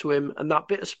ball to him, and that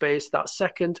bit of space, that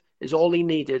second, is all he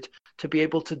needed to be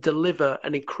able to deliver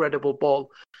an incredible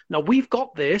ball. Now, we've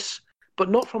got this,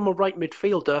 but not from a right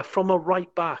midfielder, from a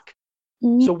right back.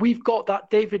 Mm. So we've got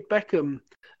that David Beckham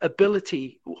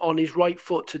ability on his right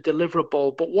foot to deliver a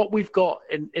ball. But what we've got,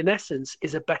 in essence,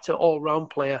 is a better all-round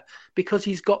player, because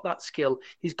he's got that skill.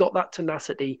 He's got that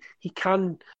tenacity. He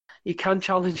can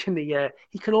challenge in the air.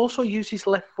 He can also use his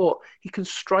left foot. He can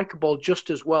strike a ball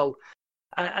just as well.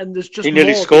 And there's just he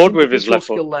nearly scored with his left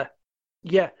foot. There.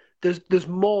 Yeah, there's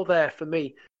more there for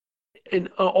me. In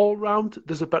all round,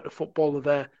 there's a better footballer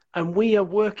there, and we're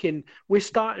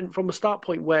starting from a start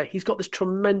point where he's got this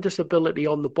tremendous ability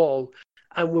on the ball,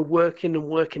 and we're working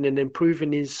and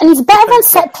improving his. And he's better on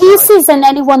set pieces than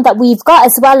anyone that we've got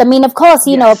as well. I mean, of course,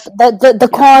 the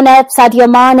corner,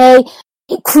 Sadio Mane,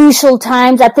 crucial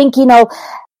times. I think we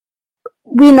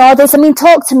know this. I mean,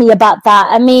 talk to me about that.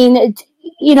 I mean,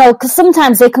 because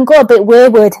sometimes they can go a bit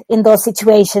wayward in those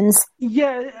situations.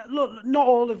 Yeah, look, not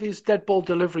all of his dead ball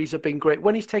deliveries have been great.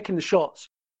 When he's taking the shots,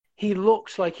 he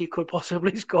looks like he could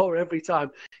possibly score every time.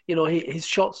 His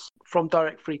shots from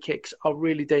direct free kicks are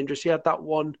really dangerous. He had that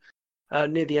one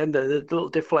near the end, the little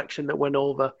deflection that went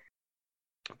over.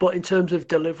 But in terms of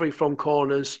delivery from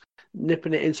corners,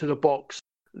 nipping it into the box,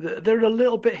 they're a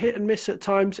little bit hit and miss at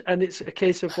times, and it's a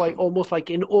case of almost like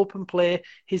in open play,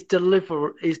 his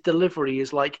delivery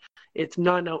is it's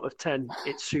 9 out of 10.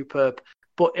 It's superb.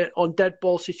 But on dead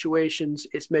ball situations,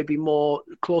 it's maybe more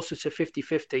closer to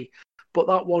 50-50. But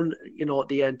that one, at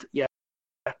the end, yeah,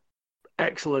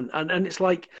 excellent. And it's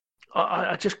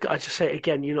I just say it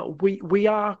again, we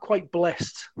are quite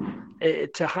blessed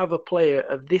to have a player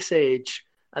of this age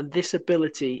and this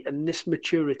ability and this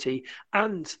maturity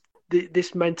and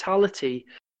this mentality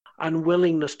and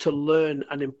willingness to learn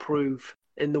and improve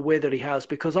in the way that he has,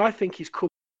 because I think he's come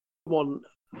on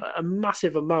a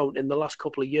massive amount in the last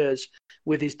couple of years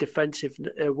with his defensive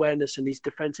awareness and his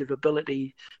defensive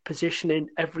ability, positioning,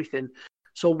 everything.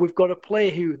 So we've got a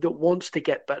player that wants to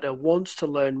get better, wants to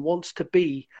learn, wants to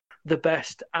be the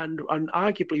best, and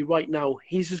arguably right now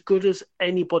he's as good as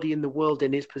anybody in the world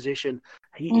in his position.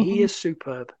 He is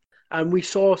superb. And we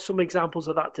saw some examples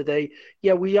of that today.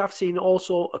 Yeah, we have seen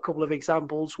also a couple of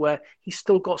examples where he's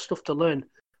still got stuff to learn.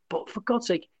 But for God's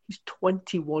sake, he's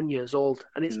 21 years old.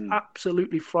 And it's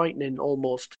absolutely frightening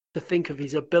almost to think of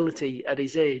his ability at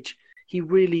his age. He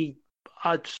really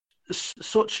had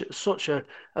such a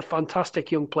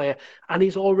fantastic young player. And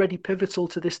he's already pivotal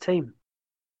to this team.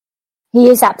 He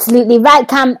is absolutely right,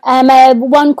 Cam.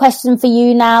 One question for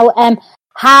you now.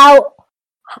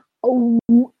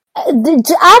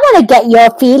 I want to get your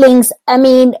feelings. I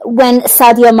mean, when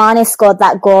Sadio Mane scored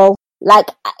that goal,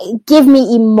 give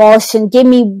me emotion. Give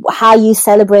me how you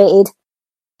celebrated.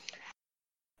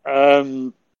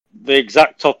 The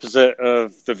exact opposite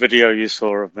of the video you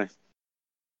saw of me.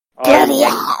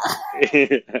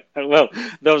 Well,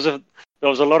 there was a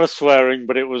lot of swearing,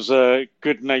 but it was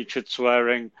good-natured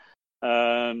swearing.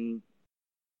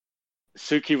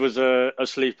 Suki was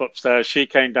asleep upstairs. She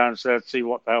came downstairs to see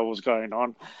what the hell was going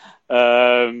on.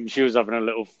 She was having a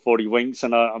little 40 winks,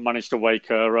 and I managed to wake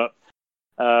her up.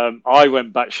 I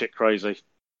went batshit crazy.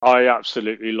 I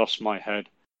absolutely lost my head.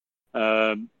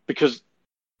 Because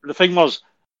the thing was,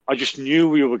 I just knew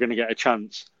we were going to get a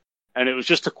chance. And it was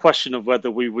just a question of whether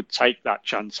we would take that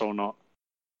chance or not.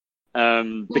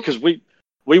 Because we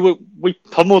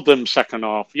pummeled them second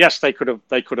half. Yes, they could have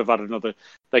had another.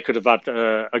 They could have had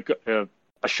a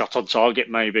shot on target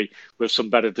maybe with some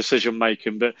better decision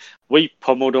making. But we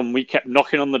pummeled them. We kept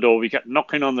knocking on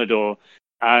the door.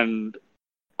 And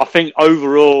I think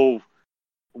overall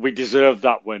we deserved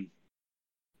that win,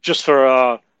 just for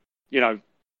our,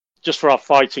 just for our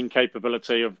fighting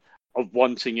capability of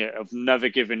wanting it, of never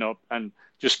giving up, and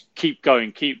just keep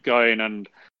going. And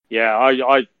yeah,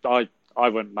 I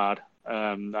went mad,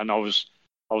 and I was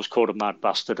called a mad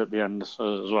bastard at the end as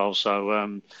well. So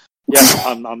yeah,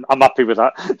 I'm happy with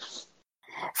that.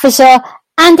 For sure.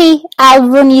 Andy, I'll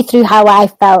run you through how I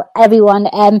felt. Everyone,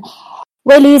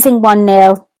 we're losing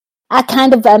 1-0. I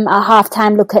kind of at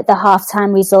halftime look at the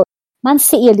halftime result. Man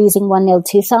City are losing 1-0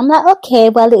 too. So I'm like, okay,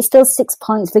 well, it's still 6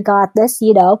 points regardless,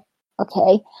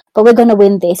 Okay. But we're going to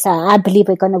win this. I believe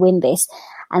we're going to win this.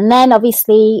 And then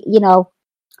obviously,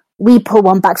 we pull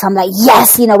one back. So I'm like,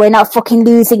 yes, we're not fucking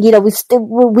losing.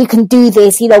 We can do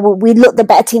this. We look the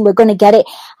better team. We're going to get it.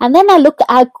 And then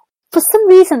for some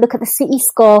reason, look at the City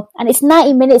score, and it's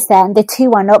 90 minutes there, and they're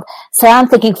 2-1 up. So I'm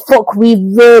thinking, fuck, we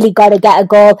really got to get a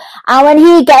goal. And when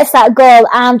he gets that goal,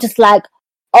 I'm just like,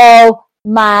 oh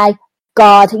my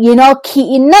God, you're not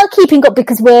keeping up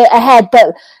because we're ahead,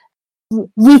 but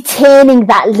retaining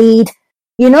that lead.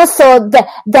 So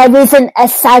there isn't a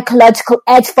psychological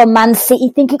edge for Man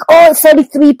City thinking, oh, it's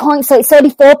 33 points, so it's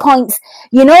 34 points.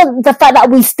 The fact that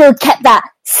we still kept that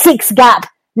 6 gap,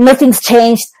 nothing's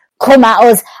changed. Come at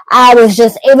us.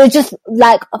 It was just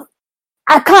like,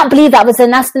 I can't believe that was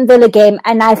an Aston Villa game,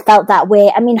 and I felt that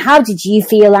way. I mean, how did you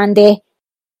feel, Andy?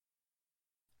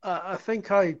 I think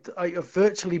I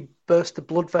virtually burst a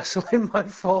blood vessel in my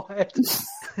forehead.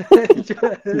 On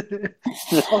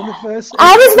the first,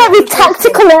 I was very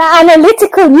tactical and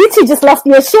analytical. You two just lost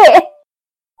your shit.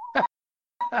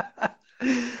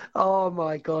 Oh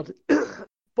my God.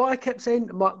 But I kept saying,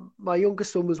 my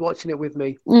youngest son was watching it with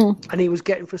me, and he was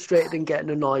getting frustrated and getting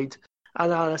annoyed.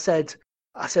 And I said,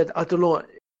 I don't know,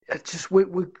 it's just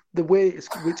the way it's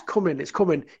coming.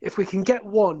 If we can get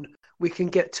 1, we can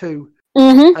get 2.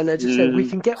 Mm-hmm. And I just said, we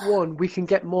can get 1, we can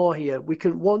get more here.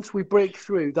 Once we break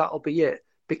through, that'll be it,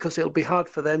 because it'll be hard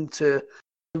for them to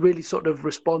really sort of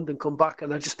respond and come back.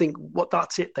 And I just think,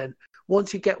 that's it then.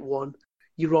 Once you get 1,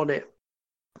 you're on it.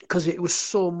 Because it was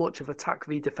so much of attack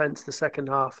v defence the second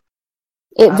half.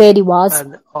 It really was.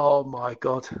 And oh my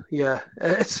God, yeah.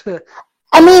 It's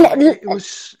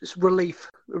relief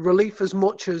as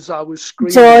much as I was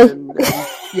screaming. And,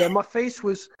 yeah, my face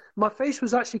was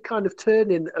actually kind of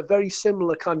turning a very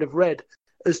similar kind of red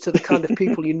as to the kind of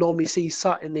people you normally see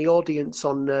sat in the audience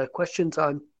on Question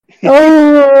Time.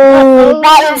 Oh,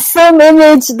 that is some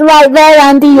image right there,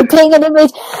 Andy. You're painting an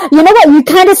image. You know what? You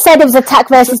kind of said it was attack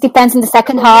versus defense in the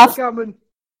second half. Yeah,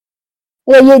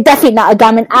 you're definitely not a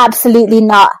gammon. Absolutely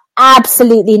not.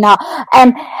 Absolutely not.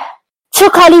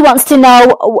 Chuck Ollie wants to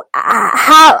know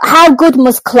how good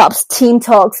must Klopp's team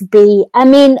talks be? I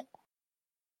mean,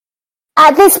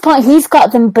 at this point, he's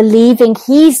got them believing.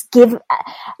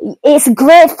 It's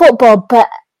great football, but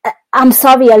I'm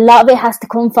sorry, a lot of it has to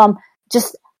come from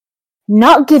just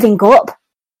not giving up.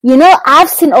 I've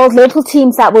seen old Liverpool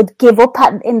teams that would give up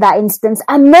in that instance,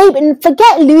 and maybe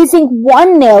forget losing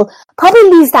 1-0, probably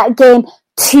lose that game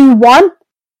 2-1.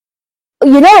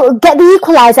 Get the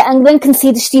equaliser and then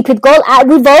concede a stupid goal.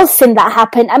 We've all seen that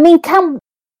happen. I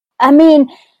mean,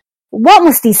 what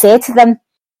must he say to them?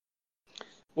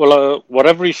 Well,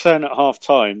 whatever he's saying at half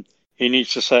time, he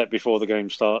needs to say it before the game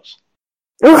starts.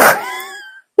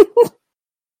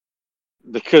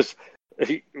 Because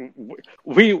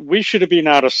we should have been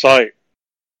out of sight.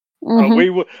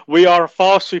 Mm-hmm. We are a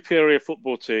far superior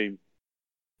football team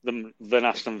than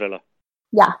Aston Villa.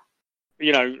 Yeah.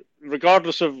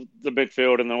 Regardless of the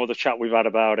midfield and all the chat we've had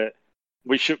about it,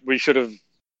 we should have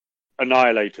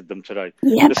annihilated them today.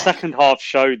 Yep. The second half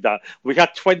showed that. We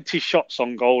had 20 shots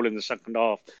on goal in the second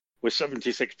half with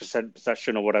 76%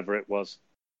 possession or whatever it was.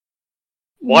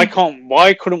 Why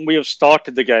couldn't we have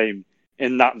started the game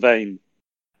in that vein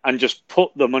and just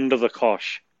put them under the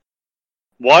cosh?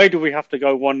 Why do we have to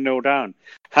go 1-0 down?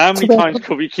 How many times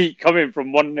could we keep coming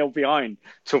from 1-0 behind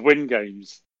to win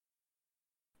games?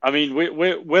 I mean,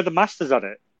 we're the masters at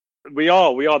it. We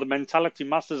are the mentality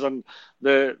masters, and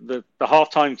the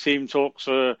halftime team talks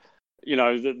are,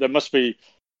 there must be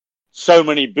so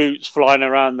many boots flying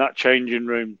around that changing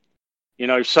room,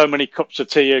 so many cups of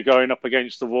tea are going up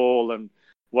against the wall and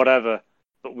whatever.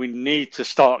 But we need to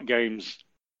start games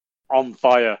on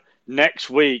fire. Next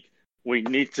week, we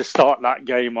need to start that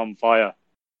game on fire.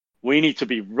 We need to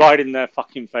be right in their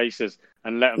fucking faces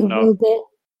and let them know.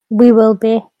 We will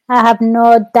be. I have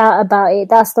no doubt about it.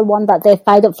 That's the one that they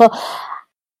fired up for.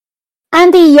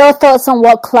 Andy, your thoughts on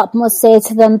what Klopp must say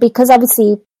to them? Because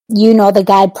obviously, you know the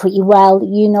guy pretty well.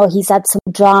 He's had some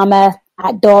drama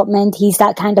at Dortmund. He's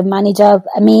that kind of manager.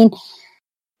 I mean,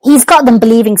 he's got them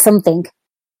believing something.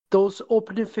 Those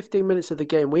opening 15 minutes of the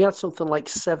game, we had something like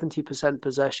 70%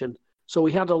 possession. So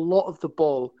we had a lot of the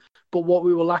ball, but what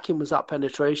we were lacking was that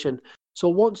penetration. So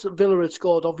once Villa had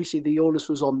scored, obviously the onus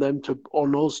was on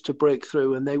us to break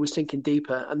through, and they were sinking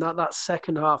deeper. And that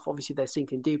second half, obviously they're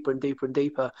sinking deeper and deeper and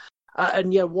deeper.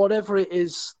 And yeah, whatever it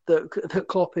is that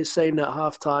Klopp is saying at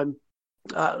halftime,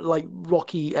 like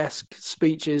Rocky-esque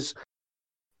speeches,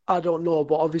 I don't know,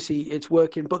 but obviously it's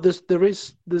working. But there's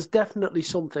definitely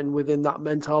something within that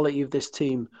mentality of this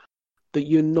team that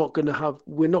you're not going to have.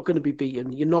 We're not going to be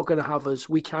beaten. You're not going to have us.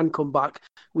 We can come back.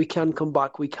 We can come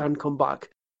back. We can come back.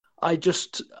 I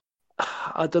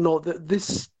don't know that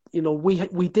this.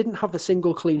 We didn't have a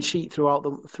single clean sheet throughout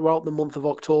the month of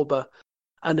October,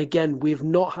 and again we've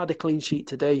not had a clean sheet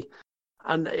today,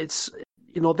 and it's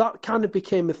that kind of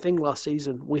became a thing last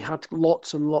season. We had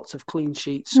lots and lots of clean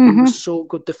sheets. We were so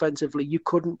good defensively, you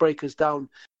couldn't break us down,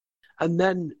 and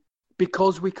then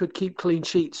because we could keep clean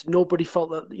sheets, nobody felt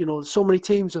that so many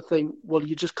teams would think, well,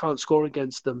 you just can't score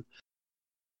against them.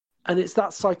 And it's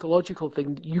that psychological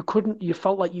thing. You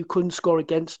felt like you couldn't score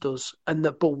against us,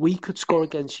 but we could score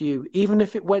against you. Even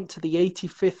if it went to the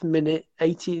 85th minute,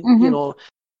 80th,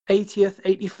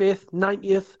 85th,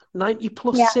 90th, 90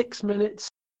 plus 6 minutes,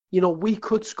 we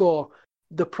could score.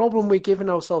 The problem we're giving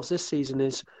ourselves this season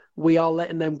is we are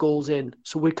letting them goals in.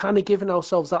 So we're kind of giving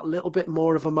ourselves that little bit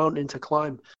more of a mountain to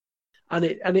climb. And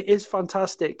it is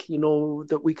fantastic,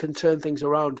 that we can turn things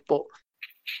around, but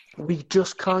we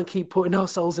just can't keep putting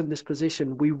ourselves in this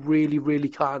position. We really, really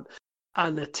can't.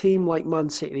 And a team like Man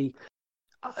City,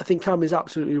 I think Cam is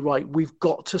absolutely right. We've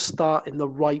got to start in the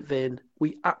right vein.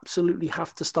 We absolutely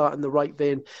have to start in the right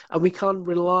vein. And we can't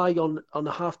rely on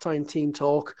a halftime team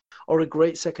talk or a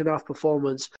great second half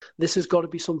performance. This has got to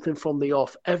be something from the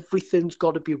off. Everything's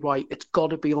got to be right. It's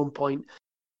got to be on point,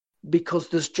 because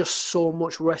there's just so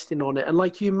much resting on it. And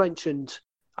like you mentioned,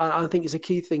 I think it's a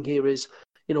key thing here is,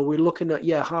 we're looking at,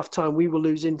 half-time, we were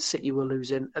losing, City were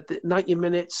losing. At the 90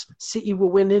 minutes, City were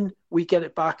winning, we get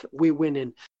it back, we're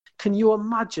winning. Can you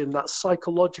imagine that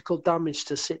psychological damage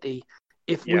to City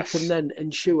if we can then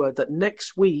ensure that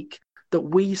next week that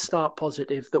we start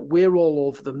positive, that we're all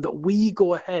over them, that we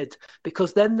go ahead,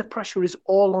 because then the pressure is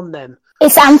all on them.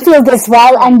 It's Anfield as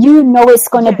well, and it's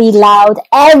going to be loud.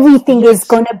 Everything is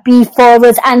going to be for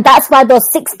us, and that's why those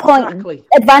 6-point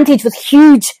advantage was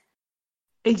huge.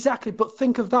 Exactly, but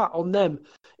think of that on them.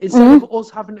 Instead of us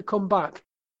having to come back,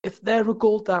 if they're a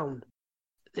goal down,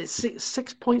 it's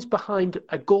 6 points behind,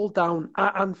 a goal down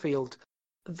at Anfield,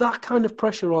 that kind of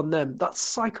pressure on them, that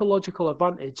psychological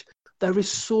advantage, there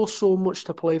is so much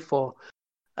to play for.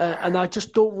 And I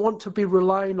just don't want to be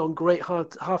relying on great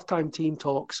halftime team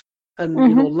talks and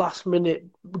last-minute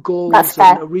goals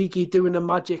and Origi doing the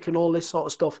magic and all this sort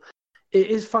of stuff.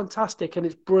 It is fantastic and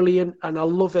it's brilliant and I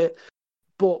love it,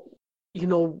 but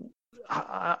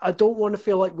I don't want to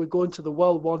feel like we're going to the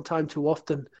well one time too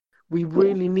often. We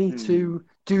really need to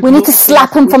do. We need to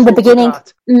slap them from the beginning.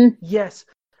 Yes,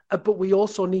 but we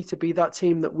also need to be that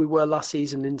team that we were last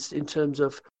season in terms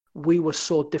of we were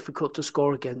so difficult to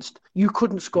score against. You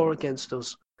couldn't score against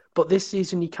us, but this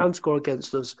season you can score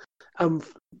against us. And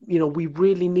we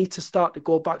really need to start to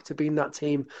go back to being that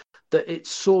team that it's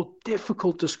so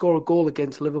difficult to score a goal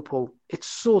against Liverpool. It's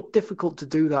so difficult to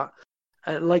do that.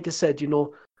 Like I said,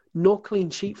 no clean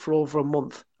sheet for over a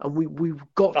month, and we've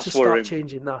got to start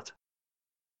changing that.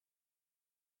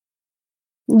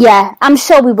 Yeah, I'm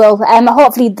sure we will.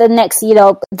 Hopefully the next,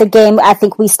 the game, I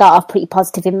think we start off pretty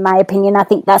positive in my opinion. I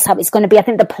think that's how it's going to be. I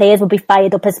think the players will be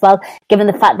fired up as well, given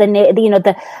the fact that,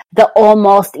 they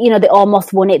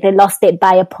almost won it. They lost it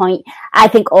by a point. I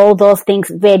think all those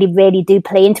things really, really do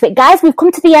play into it. Guys, we've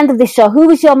come to the end of the show. Who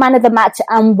was your man of the match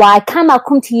and why? Cam, I'll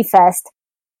come to you first.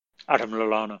 Adam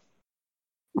Lallana.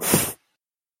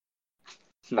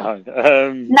 No.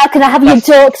 Now can I have your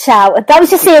joke shout? That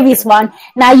was your serious one.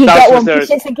 Now you get one.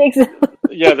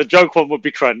 Yeah, the joke one would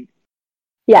be Trent.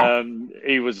 Yeah.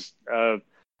 He was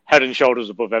head and shoulders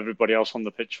above everybody else on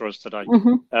the pitch for us today.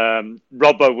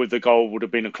 Robbo with the goal would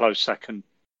have been a close second.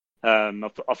 I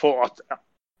thought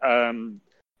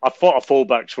our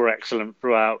fullbacks were excellent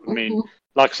throughout. I mean,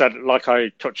 like I said, like I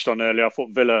touched on earlier, I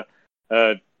thought Villa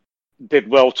did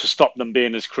well to stop them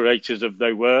being as creative as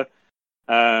they were.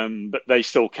 But they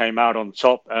still came out on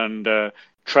top, and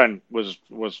Trent was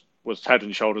head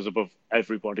and shoulders above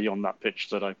everybody on that pitch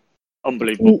today.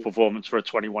 Unbelievable performance for a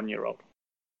 21-year-old.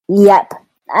 Yep.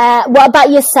 What about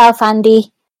yourself,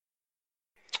 Andy?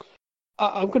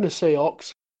 I'm going to say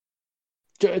Ox.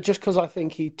 Just because I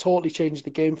think he totally changed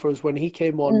the game for us. When he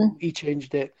came on, he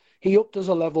changed it. He upped us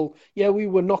a level. Yeah, we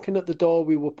were knocking at the door,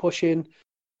 we were pushing,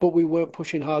 but we weren't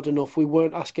pushing hard enough. We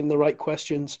weren't asking the right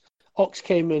questions. Ox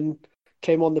came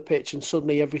on the pitch and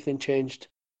suddenly everything changed.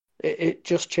 It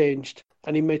just changed,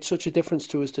 and he made such a difference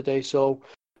to us today. So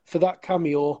for that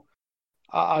cameo,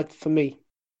 for me,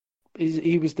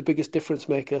 he was the biggest difference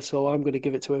maker. So I'm going to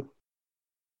give it to him.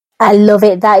 I love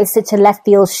it. That is such a left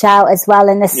field shout as well,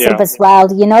 and a sub as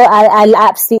well. You know, I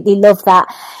absolutely love that.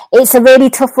 It's a really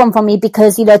tough one for me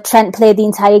because, you know, Trent played the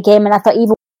entire game, and I thought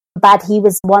even bad he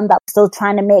was one that was still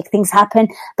trying to make things happen.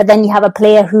 But then you have a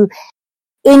player who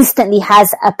instantly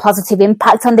has a positive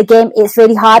impact on the game. It's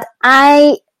really hard.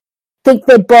 I think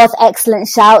they're both excellent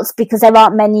shouts because there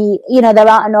aren't many, you know, there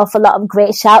aren't an awful lot of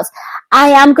great shouts. I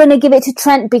am going to give it to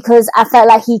Trent because I felt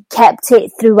like he kept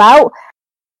it throughout.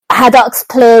 Had Ox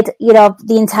played, you know,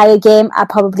 the entire game, I'd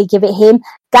probably give it him.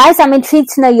 Guys, I'm intrigued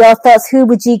to know your thoughts. Who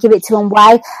would you give it to and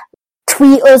why?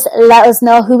 Tweet us, let us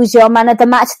know who was your man of the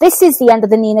match. This is the end of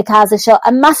the Nina Kauser show.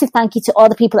 A massive thank you to all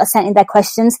the people that sent in their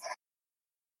questions.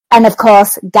 And of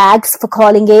course, Gags for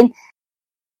calling in.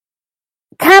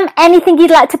 Cam, anything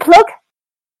you'd like to plug?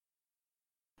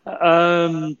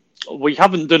 We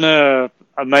haven't done a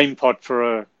main pod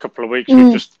for a couple of weeks.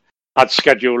 We've just had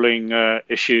scheduling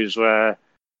issues where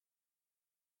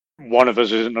one of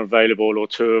us isn't available or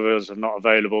two of us are not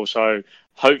available. So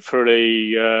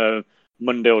hopefully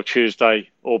Monday or Tuesday,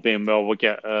 all being well, we'll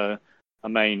get a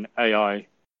main AI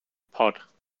pod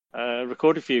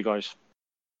recorded for you guys.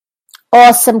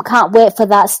 Awesome. Can't wait for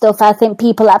that stuff. I think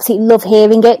people absolutely love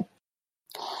hearing it.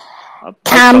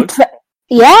 Cam,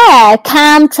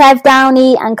 Trev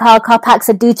Downey and Carl Corpax,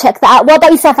 so do check that out. What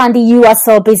about yourself, Andy? You are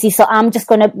so busy, so I'm just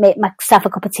going to make myself a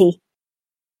cup of tea.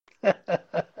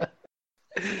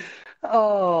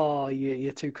 Oh,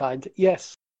 you're too kind.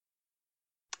 Yes.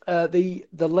 The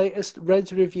latest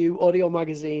Reds Review audio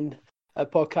magazine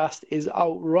podcast is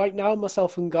out right now.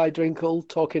 Myself and Guy Drinkle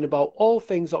talking about all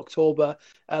things October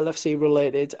LFC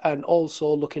related, and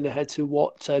also looking ahead to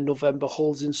what November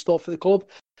holds in store for the club.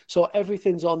 So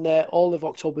everything's on there, all of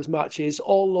October's matches,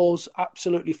 all those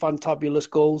absolutely fantabulous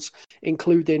goals,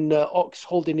 including Ox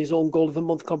holding his own Goal of the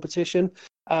Month competition,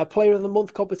 Player of the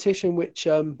Month competition, which,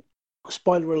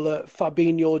 spoiler alert,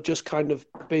 Fabinho just kind of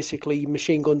basically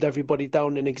machine gunned everybody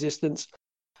down in existence.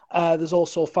 There's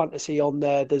also fantasy on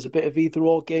there. There's a bit of either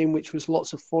or game, which was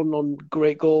lots of fun on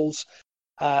great goals.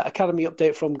 Academy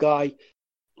update from Guy.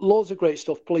 Loads of great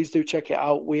stuff. Please do check it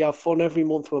out. We have fun every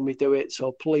month when we do it.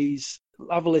 So please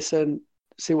have a listen,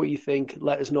 see what you think.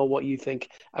 Let us know what you think.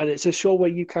 And it's a show where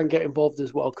you can get involved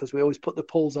as well, because we always put the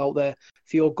polls out there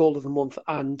for your Goal of the Month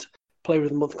and Player of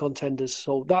the Month contenders.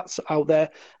 So that's out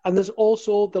there. And there's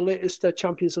also the latest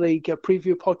Champions League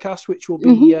preview podcast, which will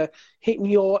be hitting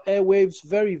your airwaves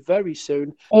very, very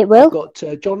soon. It will. I've got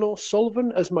John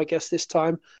O'Sullivan as my guest this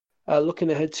time, looking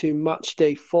ahead to match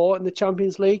day 4 in the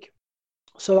Champions League.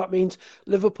 So that means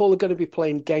Liverpool are going to be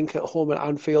playing Genk at home at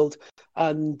Anfield.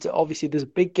 And obviously there's a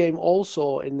big game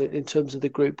also in terms of the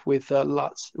group with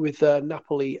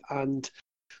Napoli and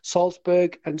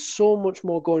Salzburg, and so much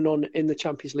more going on in the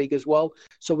Champions League as well.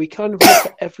 So we kind of look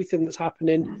at everything that's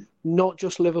happening, not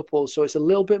just Liverpool. So it's a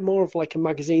little bit more of like a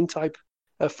magazine type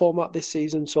format this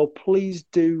season. So please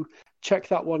do check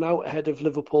that one out ahead of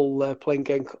Liverpool playing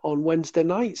Genk on Wednesday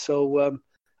night. So,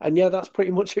 and yeah, that's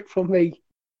pretty much it from me.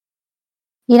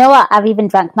 You know what? I've even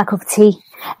drank my cup of tea.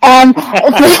 I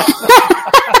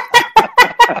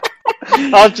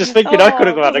was just thinking I could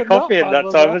have had a coffee at that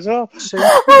time as well. I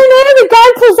know, the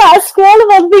guy pulls out a scroll of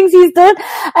all the things he's done.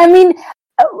 I mean,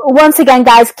 once again,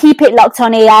 guys, keep it locked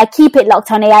on AI. Keep it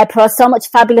locked on AI Pro. So much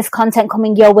fabulous content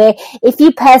coming your way. If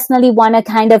you personally want to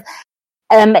kind of,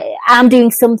 I'm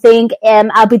doing something,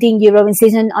 I'll be doing Euro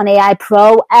Incision on AI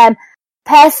Pro.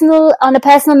 On a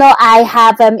personal note, I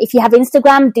have, if you have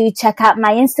Instagram, do check out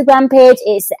my Instagram page.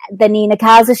 It's the Nina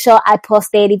Kauser Show. I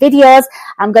post daily videos.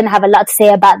 I'm going to have a lot to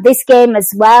say about this game as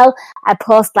well. I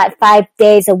post like 5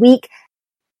 days a week.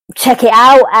 Check it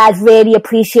out. I'd really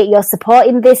appreciate your support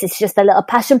in this. It's just a little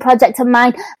passion project of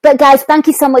mine. But guys, thank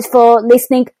you so much for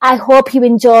listening. I hope you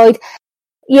enjoyed,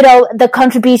 you know, the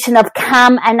contribution of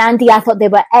Cam and Andy. I thought they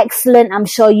were excellent. I'm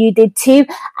sure you did too.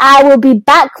 I will be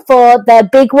back for the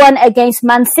big one against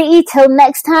Man City. Till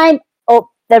next time, up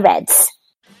the Reds.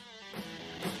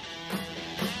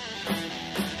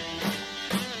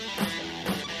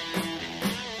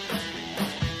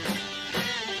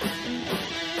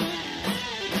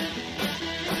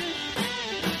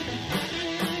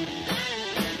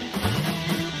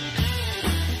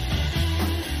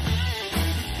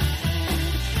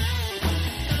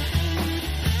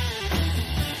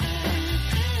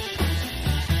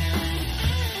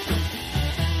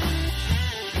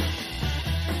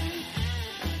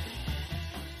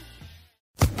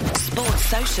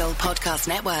 Social Podcast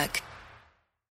Network.